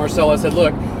Marcelo, I said,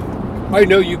 look, I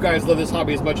know you guys love this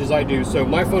hobby as much as I do, so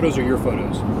my photos are your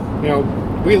photos.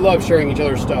 We love sharing each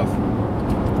other's stuff.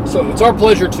 So it's our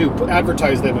pleasure to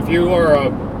advertise them. If you are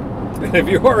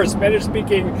a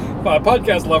Spanish-speaking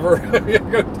podcast lover,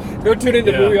 go tune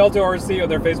into Movie Alto RC on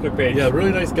their Facebook page. Yeah,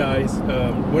 really nice guys.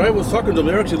 When I was talking to them,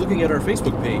 they were actually looking at our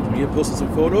Facebook page. We had posted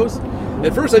some photos.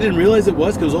 At first, I didn't realize it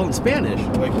was because it was all in Spanish.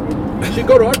 Like, you should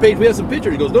go to our page. We have some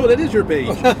pictures. He goes, "No, that is your page."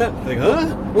 Like,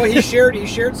 huh? Well, he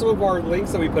shared some of our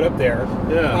links that we put up there.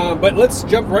 Yeah. But let's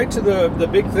jump right to the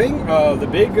big thing. The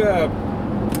big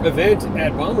event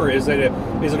at Bomber is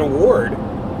an award.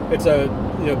 It's a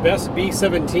best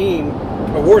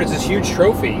B-17 award. It's this huge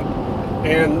trophy,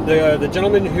 and the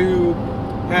gentleman who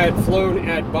had flown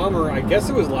at Bomber, I guess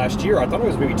it was last year. I thought it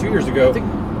was maybe 2 years ago. I think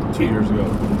 2 years ago.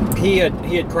 He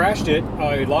had crashed it.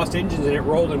 He lost engines and it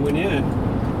rolled and went in,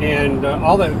 and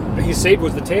all that he saved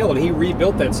was the tail, and he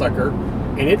rebuilt that sucker,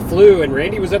 and it flew. And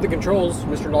Randy was at the controls.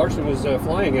 Mr. Larson was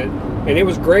flying it, and it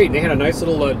was great. They had a nice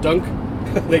little dunk.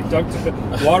 They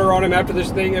dunked water on him after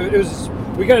this thing. It was.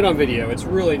 We got it on video. It's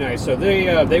really nice. So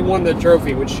they won the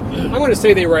trophy, which I want to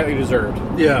say they rightly deserved.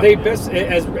 Yeah. They best,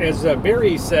 as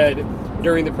Barry said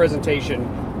during the presentation,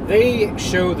 they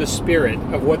show the spirit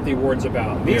of what the award's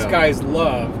about. These guys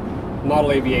love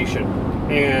model aviation,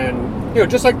 and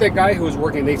just like that guy who was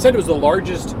working. They said it was the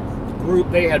largest group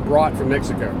they had brought from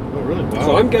Mexico. Oh, really? Wow.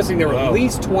 So I'm guessing there were at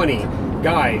least 20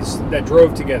 guys that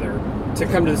drove together to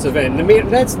come to this event. And I mean,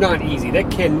 that's not easy. That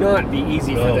cannot be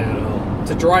easy for them.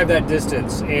 To drive that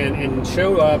distance and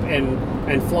show up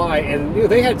and fly. And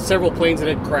they had several planes that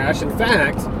had crashed. In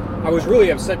fact, I was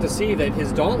really upset to see that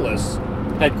his Dauntless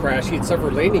had crashed. He had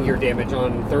suffered landing gear damage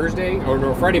on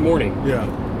Friday morning. Yeah.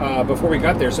 Before we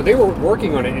got there. So they were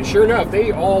working on it, and sure enough,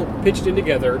 they all pitched in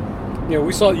together.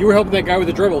 We saw you were helping that guy with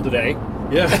the dribble today.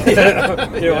 Yeah.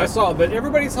 I saw, but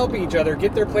everybody's helping each other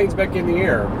get their planes back in the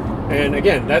air. And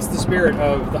again, that's the spirit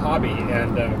of the hobby,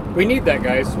 and we need that,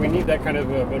 guys. We need that kind of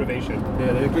motivation.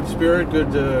 Yeah, they had good spirit,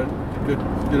 good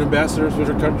ambassadors for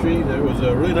their country. It was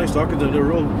really nice talking to them. They were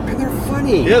real, and they're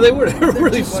funny. Yeah, they were. They were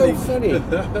really funny. So funny.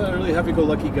 Really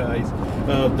happy-go-lucky guys.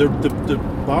 The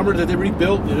bomber that they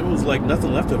rebuilt, it was like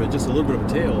nothing left of it, just a little bit of a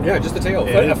tail. Yeah, just a tail,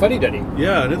 a fuddy-duddy.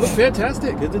 Yeah, and it looked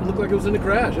fantastic. It didn't look like it was in a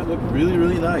crash. It looked really,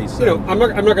 really nice. I'm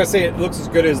not gonna say it looks as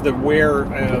good as the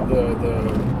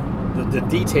the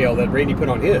detail that Randy put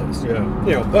on his.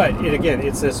 Yeah. But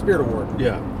it's a Spirit Award.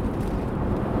 Yeah.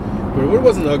 But it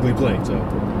wasn't an ugly plane, so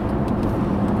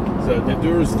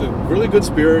there was a really good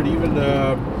spirit. Even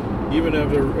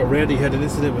after Randy had an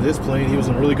incident with his plane, he was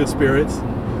in really good spirits.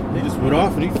 He just went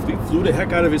off and he flew the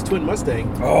heck out of his twin Mustang.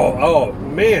 Oh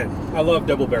man, I love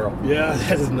double barrel. Yeah,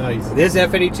 that is nice. His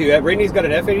F-82. Randy's got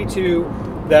an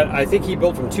F-82 that I think he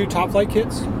built from 2 Top Flight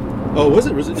kits. Oh, was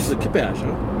it? It's a kit bash,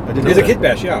 huh? It's a kit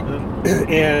bash, yeah.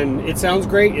 And it sounds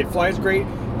great. It flies great.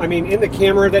 I mean, in the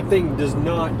camera, that thing does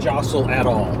not jostle at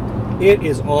all. It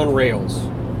is on rails.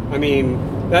 I mean,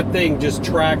 that thing just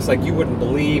tracks like you wouldn't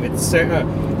believe.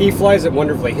 He flies it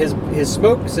wonderfully. His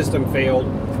smoke system failed,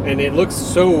 and it looks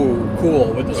so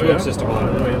cool with the smoke system on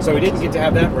it. Oh, yeah. So we didn't get to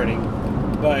have that running.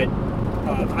 But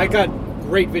I got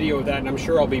great video of that, and I'm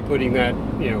sure I'll be putting that,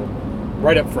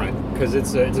 right up front because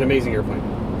it's an amazing airplane.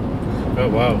 Oh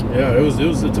wow! Yeah,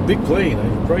 it's a big plane.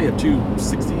 I probably had 2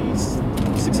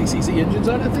 60cc engines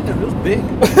on it. I think it was big.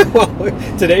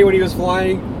 Well, today when he was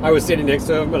flying, I was standing next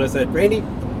to him and I said, "Randy,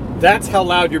 that's how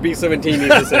loud your B-17 needs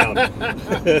to sound."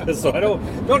 So I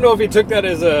don't know if he took that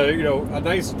as a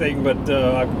nice thing, but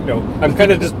I'm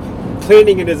kind of just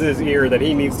planting it as his ear that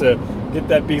he needs to get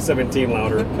that B-17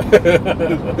 louder.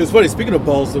 It's funny. Speaking of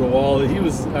balls to the wall, I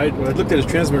looked at his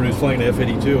transmitter. He was flying the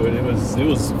F-82, and it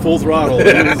was full throttle.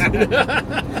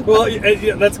 Well,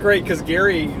 that's great because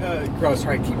Gary. I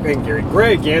keep saying Gary.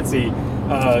 Greg Yancey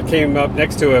came up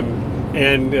next to him,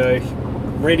 and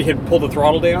Randy had pulled the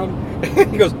throttle down.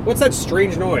 He goes, "What's that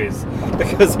strange noise?"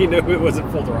 Because he knew it wasn't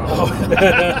full throttle.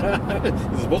 Is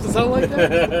it supposed to sound like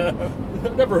that?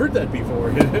 I've never heard that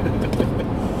before.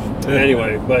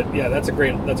 Anyway, but yeah, that's a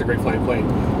great flying plane.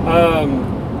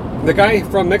 The guy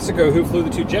from Mexico who flew the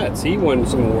 2 jets, he won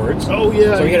some awards. Oh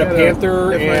yeah, so he had a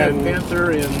Panther and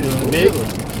MiG.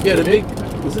 Yeah, the MiG.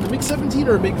 Was it a MiG 17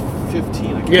 or a MiG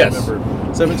 15? I can't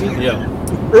remember. 17. Yeah.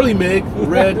 Early MiG,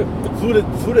 red. Flew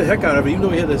the heck out of it, even though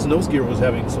his nose gear was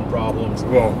having some problems.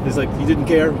 Well, it's like he didn't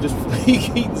care.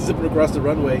 He zipping across the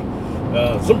runway.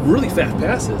 some really fast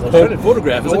passes. I was trying to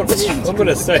photograph it. I'm going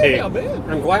to say, yeah, man.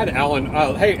 I'm glad Alan,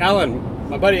 hey, Alan,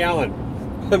 my buddy Alan,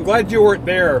 I'm glad you weren't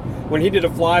there when he did a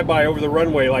flyby over the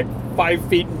runway like 5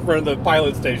 feet in front of the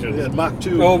pilot station. Yeah, Mach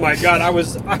 2. Oh my God, I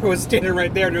was standing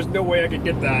right there. There's no way I could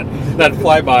get that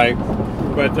flyby.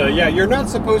 But yeah, you're not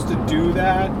supposed to do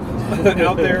that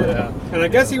out there. Yeah. And I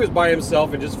guess he was by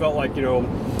himself and just felt like, you know,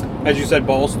 as you said,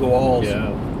 balls to the walls.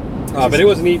 Yeah. But it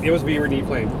was neat. It was a very neat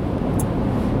plane.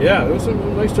 Yeah, there was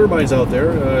some nice turbines out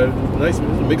there. Nice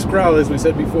mixed crowd, as we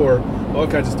said before. All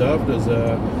kinds of stuff. There's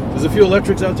a few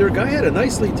electrics out there. Guy had a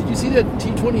nicely. Did you see that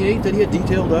T-28 that he had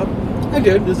detailed up? I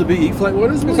did. There's a BE flight. Well,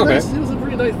 it was really nice. Okay. It was a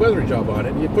pretty nice weathering job on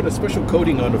it. He put a special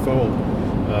coating on the foam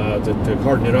to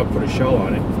harden it up, put a shell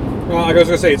on it. Well, I was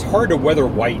going to say it's hard to weather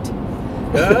white.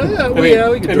 Yeah, I mean,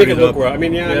 we could and make dirty it look well. I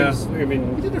mean, Yeah. I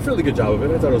mean, He did a fairly good job of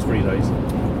it. I thought it was pretty nice.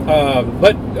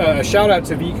 But a shout out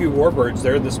to VQ Warbirds.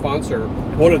 They're the sponsor,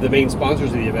 one of the main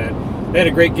sponsors of the event. They had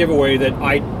a great giveaway that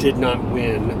I did not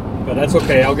win, but that's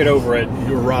okay. I'll get over it.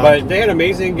 You're robbed. But they had an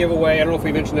amazing giveaway. I don't know if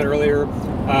we mentioned that earlier.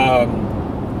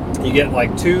 You get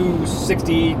like two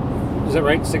 60, is that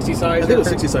right? 60 size? I think it was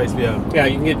 60 size, yeah. Yeah,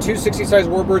 you can get two 60 size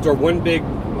Warbirds or one big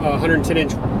 110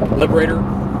 inch Liberator.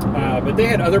 But they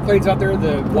had other planes out there.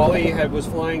 The Wally was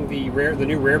flying the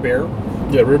new Rare Bear.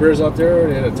 Yeah, Rare Bear's out there.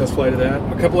 They had a test flight of that.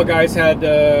 A couple of guys had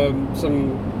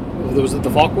was it the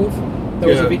Focke-Wulf? That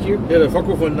was a VQ? Yeah, the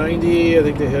Focke-Wulf 190. I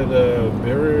think they had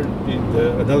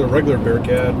another regular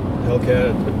Bearcat,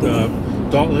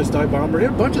 Hellcat, Dauntless dive bomber. They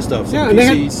had a bunch of stuff. Some Yeah, and they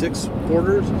had- PC-6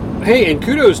 porters. Hey, and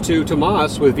kudos to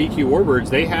Tomas with VQ Warbirds.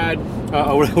 They had,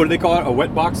 what do they call it, a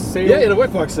wet box sale? Yeah, in a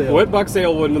wet box sale. A wet box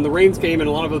sale when the rains came and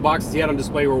a lot of the boxes he had on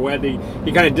display were wet. He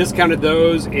kind of discounted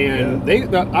those, and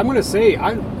I'm going to say,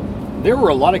 there were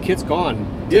a lot of kits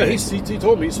gone. Yeah, he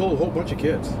told me he sold a whole bunch of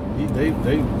kits. They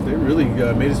really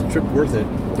made his trip worth it.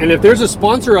 And if there's a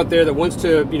sponsor out there that wants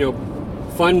to,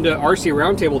 fund RC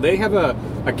Roundtable, they have a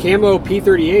camo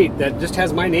P38 that just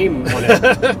has my name on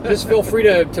it. Just feel free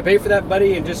to pay for that,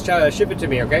 buddy, and just ship it to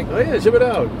me, okay? Oh yeah, ship it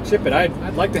out. Ship it.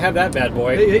 I'd like to have that bad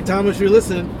boy. Hey Thomas, you're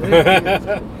listening.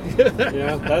 Yeah,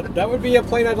 that would be a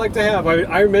plane I'd like to have.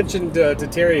 I mentioned to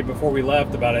Terry before we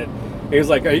left about it. He was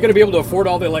like, "Are you going to be able to afford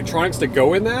all the electronics to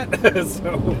go in that?"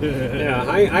 So, yeah,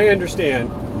 I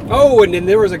understand. Oh, and then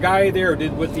there was a guy there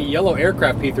with the yellow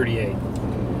aircraft P38.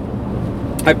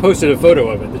 I posted a photo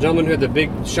of it. The gentleman who had the big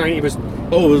shiny. It was it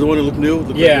was the one that looked new.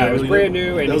 Yeah, it was brand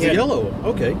new, and that was he had- yellow.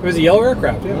 Okay. It was a yellow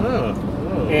aircraft. Yeah.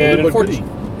 And Oldie but goodie.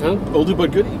 Huh? Oldie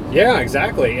but goodie. Yeah,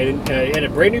 exactly. And it had a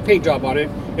brand new paint job on it.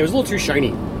 It was a little too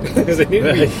shiny because it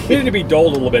needed to be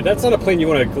dulled a little bit. That's not a plane you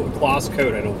want to gloss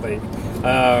coat, I don't think.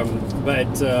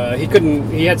 But he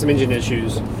couldn't. He had some engine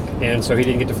issues, and so he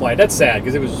didn't get to fly. That's sad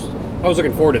because I was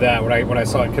looking forward to that when I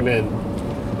saw it come in.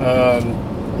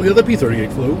 Well, yeah, the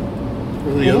P38 flew.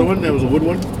 Was the other one? That was a wood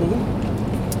one.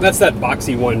 That's that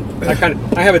boxy one.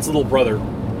 I have its little brother.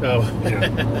 Oh,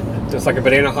 Yeah. Just like a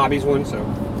Banana Hobbies one, so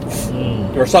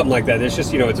or something like that. It's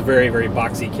just it's a very, very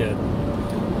boxy kit,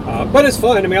 but it's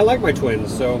fun. I mean, I like my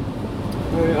twins, so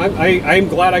I'm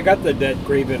glad I got that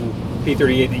Graven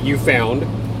P38 that you found,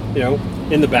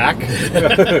 in the back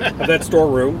of that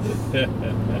storeroom.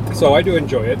 So I do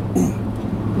enjoy it.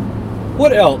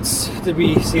 What else did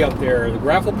we see out there? The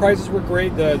raffle prizes were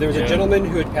great. There was a gentleman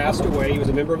who had passed away. He was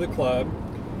a member of the club,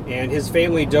 and his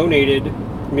family donated.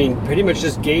 Pretty much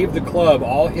just gave the club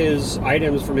all his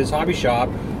items from his hobby shop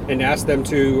and asked them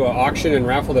to auction and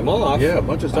raffle them off. yeah, a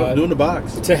bunch of stuff new in the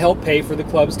box. To help pay for the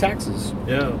club's taxes.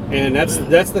 Yeah. And that's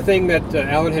the thing that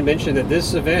Alan had mentioned, that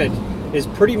this event is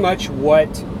pretty much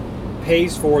what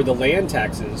pays for the land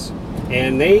taxes.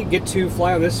 And they get to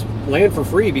fly on this land for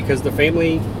free because the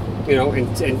family,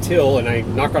 until, and I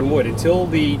knock on wood, until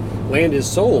the land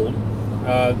is sold,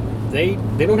 they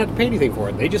don't have to pay anything for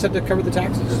it. They just have to cover the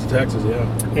taxes. Just the taxes,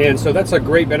 yeah. And so that's a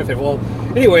great benefit. Well,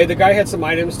 anyway, the guy had some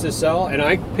items to sell, and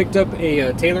I picked up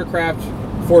a Taylorcraft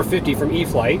 450 from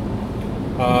E-Flight.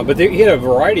 But he had a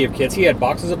variety of kits. He had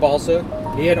boxes of balsa.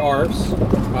 He had ARFs.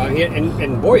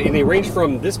 And they range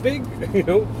from this big,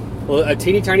 a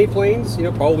teeny tiny planes,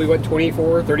 probably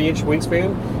 24, 30 inch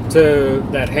wingspan, to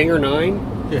that Hangar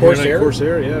 9 Corsair.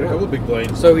 Corsair, yeah, a couple of big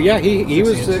planes. So yeah, he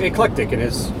was 60 inch. eclectic in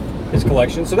his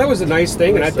collection. So that was a nice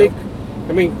thing, and I think,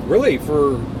 really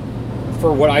for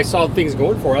what I saw things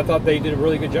going for, I thought they did a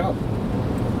really good job.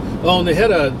 Oh, and they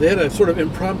had a sort of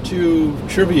impromptu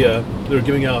trivia. They were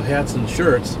giving out hats and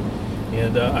shirts,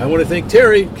 and I want to thank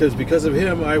Terry because of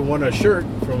him I won a shirt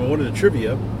from one of the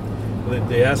trivia.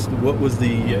 They asked what was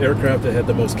the aircraft that had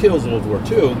the most kills in World War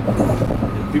II.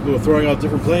 And people were throwing out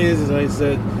different planes, and I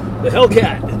said the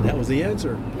Hellcat, and that was the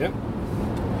answer. Yep.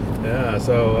 Yeah,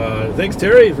 so thanks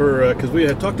Terry for, because we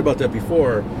had talked about that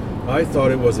before. I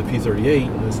thought it was a P-38,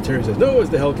 and this Terry says, no, it's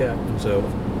the Hellcat. So,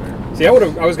 see, I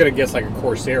was going to guess like a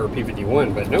Corsair or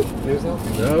P-51, but nope, it was the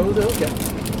Hellcat. No, the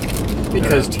Hellcat.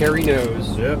 Because Terry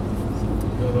knows. Yep.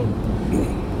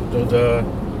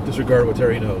 Don't disregard what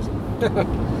Terry knows.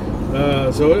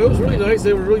 So it was really nice.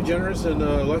 They were really generous, and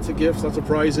lots of gifts, lots of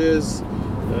prizes,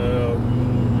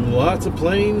 lots of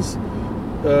planes.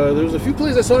 There was a few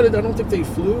planes I saw that I don't think they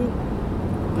flew.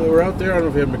 They were out there. I don't know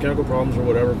if they had mechanical problems or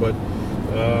whatever, but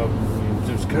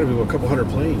there's kind of a couple hundred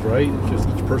planes, right? Just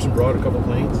each person brought a couple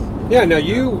planes. Yeah. Now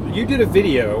you did a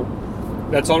video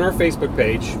that's on our Facebook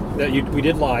page that we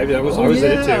did live. That was I was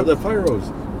in it too. The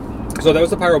pyros. So that was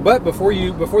the pyro. But before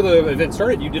the event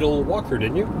started, you did a little walkthrough,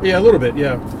 didn't you? Yeah, a little bit.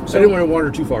 Yeah. So, I didn't want to wander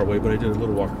too far away, but I did a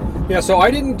little walkthrough. Yeah. So I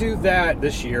didn't do that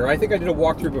this year. I think I did a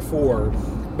walkthrough before.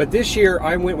 But this year,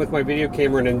 I went with my video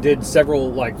camera and did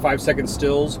several 5-second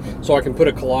stills so I can put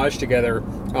a collage together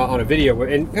on a video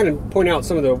and kind of point out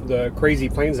some of the crazy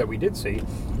planes that we did see.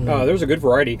 There was a good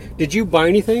variety. Did you buy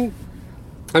anything?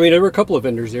 I mean, there were a couple of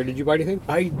vendors there. Did you buy anything?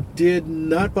 I did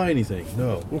not buy anything,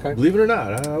 no. Okay. Believe it or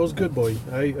not, I was a good boy.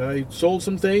 I sold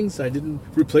some things. I didn't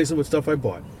replace them with stuff I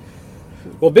bought.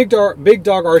 Well, Big Dog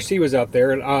RC was out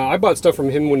there, and I bought stuff from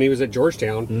him when he was at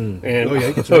Georgetown. And oh, yeah,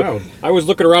 he gets around. I was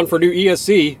looking around for new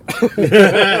ESC.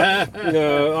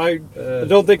 I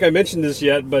don't think I mentioned this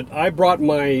yet, but I brought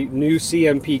my new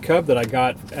CMP Cub that I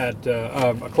got at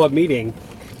a club meeting.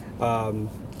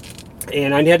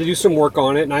 And I had to do some work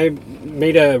on it, and I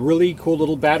made a really cool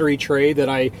little battery tray that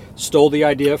I stole the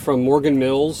idea from Morgan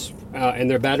Mills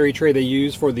and their battery tray they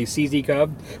use for the CZ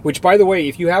Cub, which, by the way,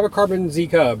 if you have a Carbon Z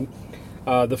Cub,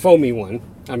 the foamy one,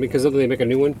 because they make a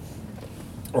new one,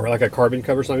 or like a carbon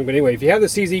Cub or something. But anyway, if you have the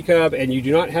CZ Cub and you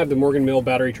do not have the Morgan Mill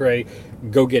battery tray,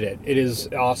 go get it. It is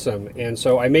awesome. And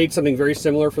so I made something very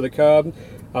similar for the Cub,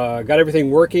 got everything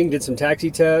working, did some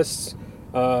taxi tests,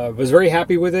 was very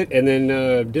happy with it, and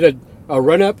then did a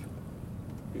run-up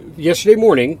yesterday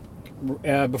morning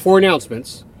before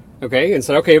announcements, okay, and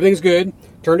said, okay, everything's good,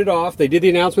 turned it off. They did the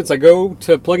announcements. I go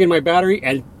to plug in my battery,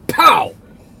 and pow!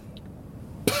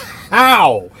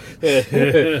 Pow!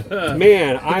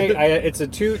 Man, it's a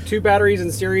two batteries in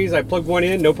series. I plugged one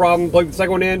in, no problem, plugged the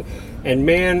second one in, and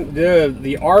man,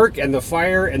 the arc and the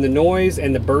fire and the noise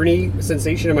and the burning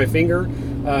sensation in my finger,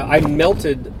 I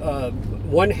melted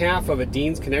one half of a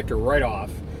Dean's connector right off.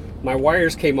 My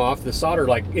wires came off. The solder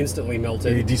instantly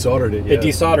melted. You desoldered it. Yeah. It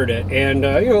desoldered it, and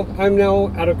I'm now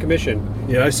out of commission.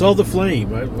 Yeah, I saw the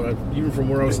flame, even from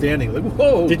where I was standing. Like,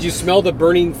 whoa! Did you smell the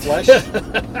burning flesh?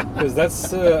 Because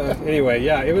that's anyway.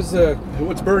 Yeah, it was.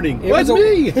 What's burning? It was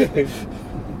me.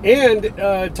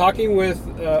 And talking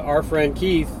with our friend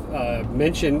Keith,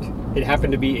 mentioned it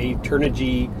happened to be a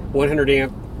Turnigy 100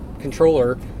 amp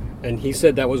controller, and he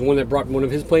said that was one that brought one of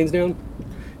his planes down.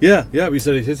 Yeah, we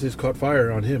said his caught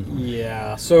fire on him.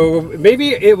 Yeah, so maybe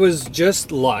it was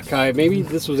just luck. Maybe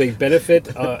this was a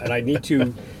benefit, and I need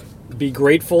to be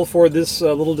grateful for this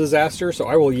little disaster. So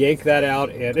I will yank that out,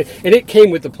 and it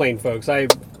came with the plane, folks. I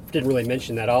didn't really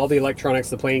mention that. All the electronics,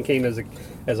 the plane came as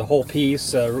a whole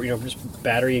piece. Just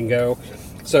battery and go.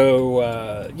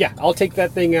 So yeah, I'll take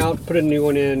that thing out, put a new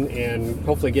one in, and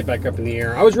hopefully get back up in the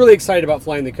air. I was really excited about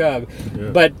flying the Cub,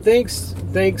 but thanks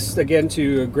again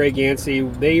to Greg Yancey.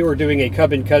 They were doing a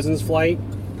Cub and Cousins flight,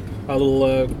 a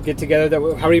little get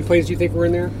together. How many planes do you think were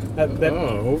in there?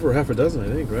 Over half a dozen,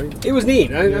 I think. Right? It was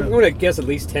neat. I'm going to guess at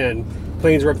least 10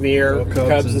 planes were up in the air,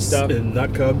 Cubs and stuff, and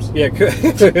not Cubs. Yeah,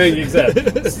 exactly.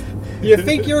 You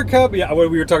think you're a Cub? Yeah, what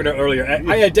we were talking about earlier.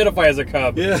 I identify as a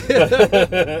Cub. Yeah.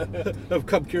 I'm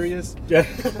Cub curious. Yeah.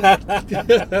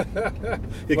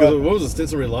 Because what was the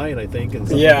Stinson Reliant, I think, and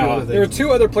there were two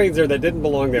other planes there that didn't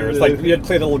belong there. It's like we had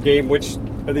played a little game. Which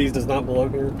of these does not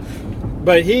belong here?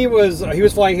 But he was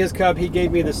flying his Cub. He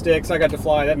gave me the sticks. I got to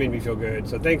fly. That made me feel good.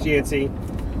 So thanks, Yancey,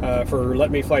 for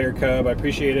letting me fly your Cub. I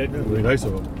appreciate it. Really nice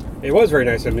of him. It was very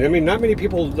nice of him. I mean, not many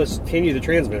people just hand you the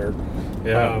transmitter.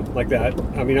 Like that.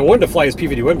 I mean, I wanted to fly his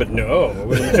PVD-1, but no.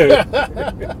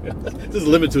 There's a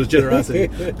limit to his generosity.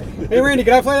 Hey, Randy,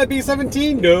 can I fly that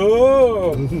B-17?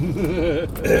 No.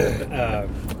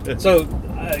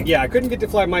 I couldn't get to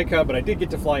fly my Cub, but I did get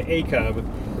to fly a Cub,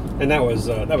 and that was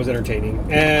entertaining.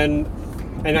 And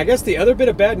I guess the other bit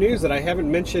of bad news that I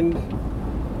haven't mentioned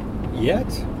yet,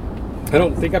 I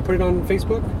don't think I put it on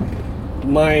Facebook.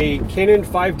 My Canon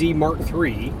 5D Mark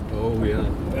III. Oh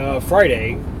yeah.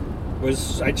 Friday. I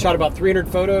shot about 300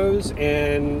 photos,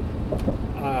 and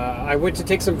I went to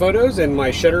take some photos, and my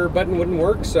shutter button wouldn't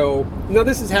work. So, no,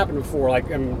 this has happened before.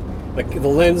 like the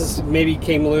lens maybe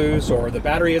came loose or the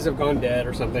battery has gone dead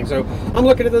or something. So I'm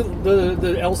looking at the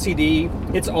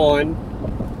LCD, it's on,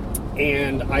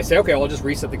 and I say, okay, I'll just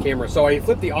reset the camera. So I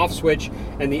flip the off switch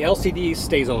and the LCD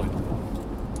stays on.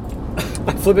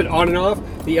 I flip it on and off,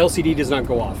 the LCD does not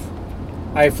go off.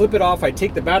 I flip it off, I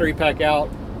take the battery pack out,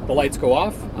 the lights go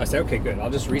off. I say, okay, good, I'll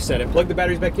just reset it. Plug the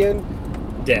batteries back in,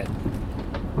 dead.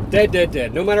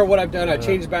 Dead. No matter what I've done, I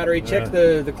changed battery, checked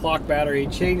the clock battery,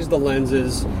 changed the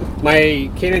lenses.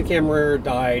 My Canon camera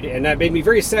died, and that made me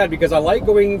very sad because I like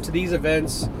going to these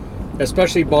events,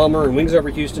 especially Bomber and Wings Over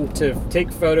Houston, to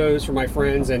take photos for my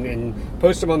friends and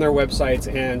post them on their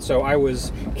websites. And so I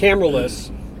was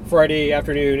cameraless Friday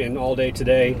afternoon and all day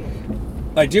today.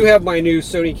 I do have my new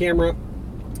Sony camera,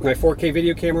 my 4K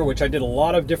video camera, which I did a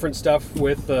lot of different stuff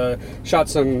with. Shot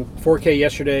some 4K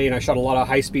yesterday, and I shot a lot of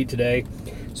high speed today.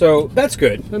 So that's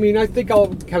good. I mean, I think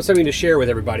I'll have something to share with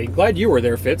everybody. Glad you were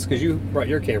there, Fitz, because you brought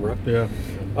your camera. Yeah.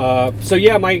 So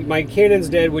yeah, my Canon's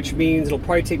dead, which means it'll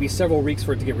probably take me several weeks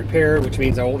for it to get repaired, which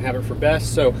means I won't have it for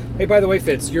Best. So, hey, by the way,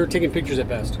 Fitz, you're taking pictures at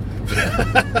Best.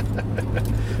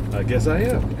 I guess I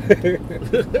am.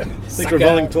 Thanks for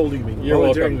volunteering me. You're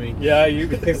welcome. Me. Yeah,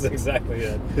 that's exactly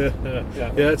it.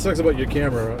 Yeah, it sucks about your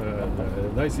camera.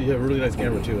 Nice, you have a really nice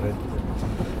camera too.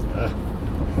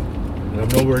 I'm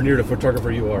nowhere near the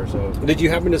photographer you are. So, did you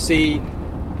happen to see?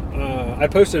 I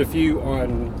posted a few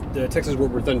on the Texas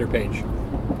Warbird Thunder page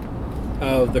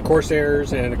of the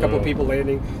Corsairs and a couple of people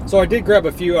landing. So I did grab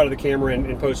a few out of the camera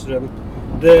and posted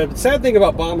them. The sad thing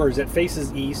about Bomber is it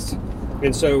faces east,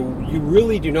 and so you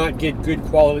really do not get good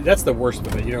quality. That's the worst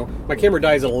of it. You know, my camera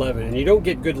dies at 11, and you don't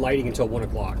get good lighting until 1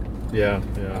 o'clock. Yeah.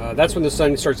 That's when the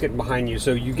sun starts getting behind you,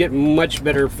 so you get much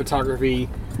better photography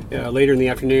later in the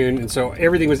afternoon, and so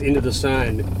everything was into the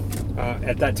sun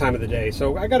at that time of the day.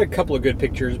 So I got a couple of good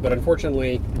pictures, but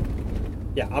unfortunately,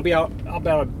 yeah, I'll be out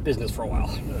of business for a while.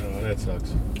 That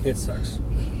sucks. It sucks.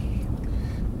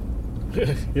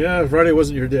 Yeah, Friday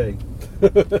wasn't your day.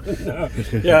 No.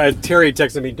 Yeah, Terry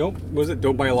texted me,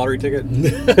 don't buy a lottery ticket?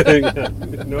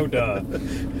 No duh.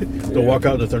 Don't walk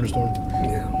out in a thunderstorm.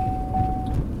 Yeah.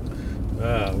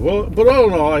 Well, but all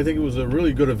in all, I think it was a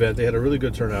really good event. They had a really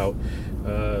good turnout.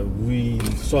 We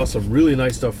saw some really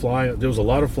nice stuff flying. There was a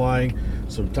lot of flying,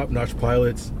 some top-notch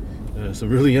pilots, some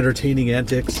really entertaining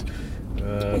antics,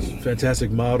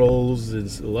 fantastic models,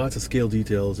 and lots of scale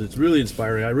details. It's really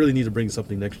inspiring. I really need to bring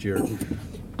something next year.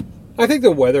 I think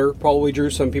the weather probably drew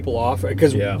some people off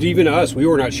because even us, we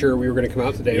were not sure we were going to come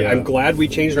out today. Yeah. I'm glad we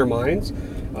changed our minds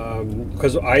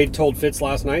because I told Fitz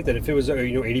last night that if it was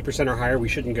 80% or higher, we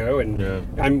shouldn't go, and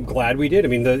I'm glad we did. I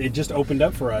mean, it just opened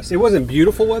up for us. It wasn't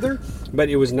beautiful weather, but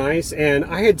it was nice, and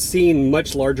I had seen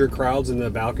much larger crowds in the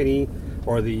balcony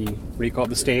or the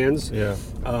the stands. Yeah.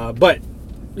 But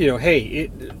hey,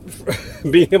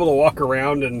 being able to walk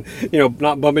around and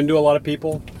not bump into a lot of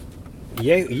people.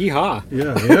 Yeah, yeehaw.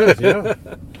 Yeah.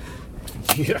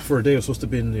 Yeah, for a day it was supposed to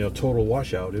be total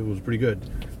washout. It was pretty good.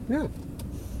 Yeah.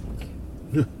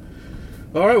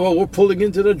 All right, well, we're pulling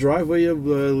into the driveway of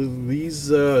Lee's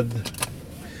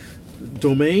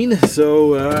domain,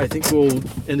 so I think we'll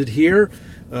end it here.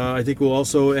 I think we'll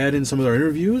also add in some of our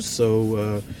interviews,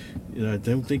 so I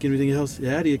don't think anything else.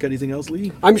 Yeah, do you got anything else,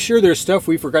 Lee? I'm sure there's stuff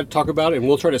we forgot to talk about, and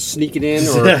we'll try to sneak it in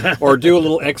or do a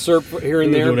little excerpt here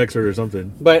and there. Do an excerpt or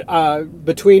something. But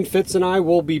between Fitz and I,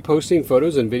 we'll be posting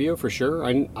photos and video for sure.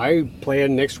 I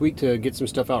plan next week to get some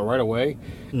stuff out right away.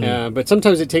 But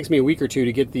sometimes it takes me a week or two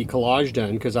to get the collage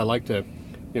done because I like to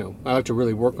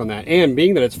really work on that. And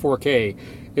being that it's 4K,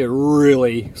 it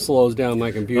really slows down my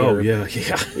computer. Oh, yeah.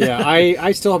 Yeah,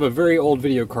 I still have a very old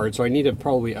video card, so I need to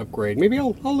probably upgrade. Maybe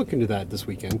I'll look into that this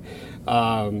weekend.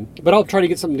 But I'll try to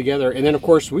get something together. And then, of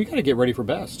course, we got to get ready for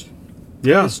Best.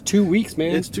 Yeah. It's 2 weeks,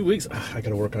 man. It's 2 weeks. I got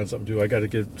to work on something, too. I got to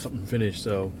get something finished.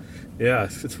 So, yeah,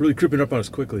 it's really creeping up on us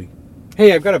quickly.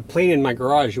 Hey, I've got a plane in my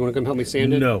garage. You want to come help me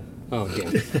sand it? No. Oh,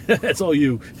 damn. That's all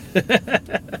you.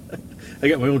 I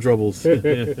got my own troubles.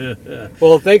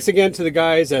 Well, thanks again to the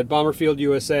guys at Bomberfield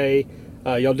USA.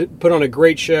 Y'all put on a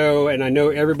great show, and I know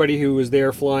everybody who was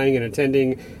there flying and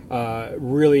attending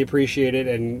really appreciate it.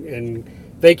 And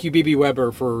thank you, BB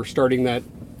Weber, for starting that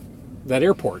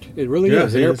airport. It really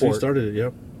is an airport. He started it.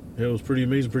 Yep. It was pretty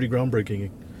amazing, pretty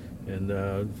groundbreaking, and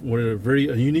a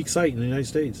unique site in the United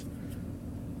States.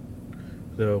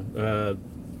 So,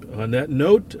 on that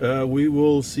note, we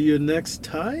will see you next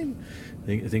time.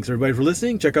 Thanks everybody for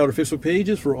listening. Check out our Facebook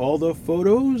pages for all the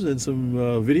photos and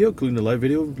some video, including the live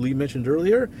video Lee mentioned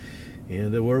earlier,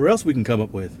 and whatever else we can come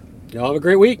up with. Y'all have a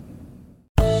great week.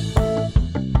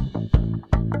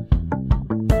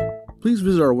 Please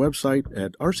visit our website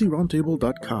at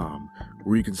rcroundtable.com,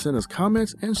 where you can send us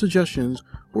comments and suggestions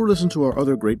or listen to our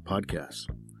other great podcasts,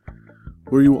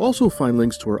 where you will also find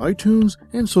links to our iTunes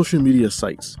and social media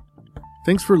sites.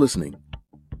 Thanks for listening.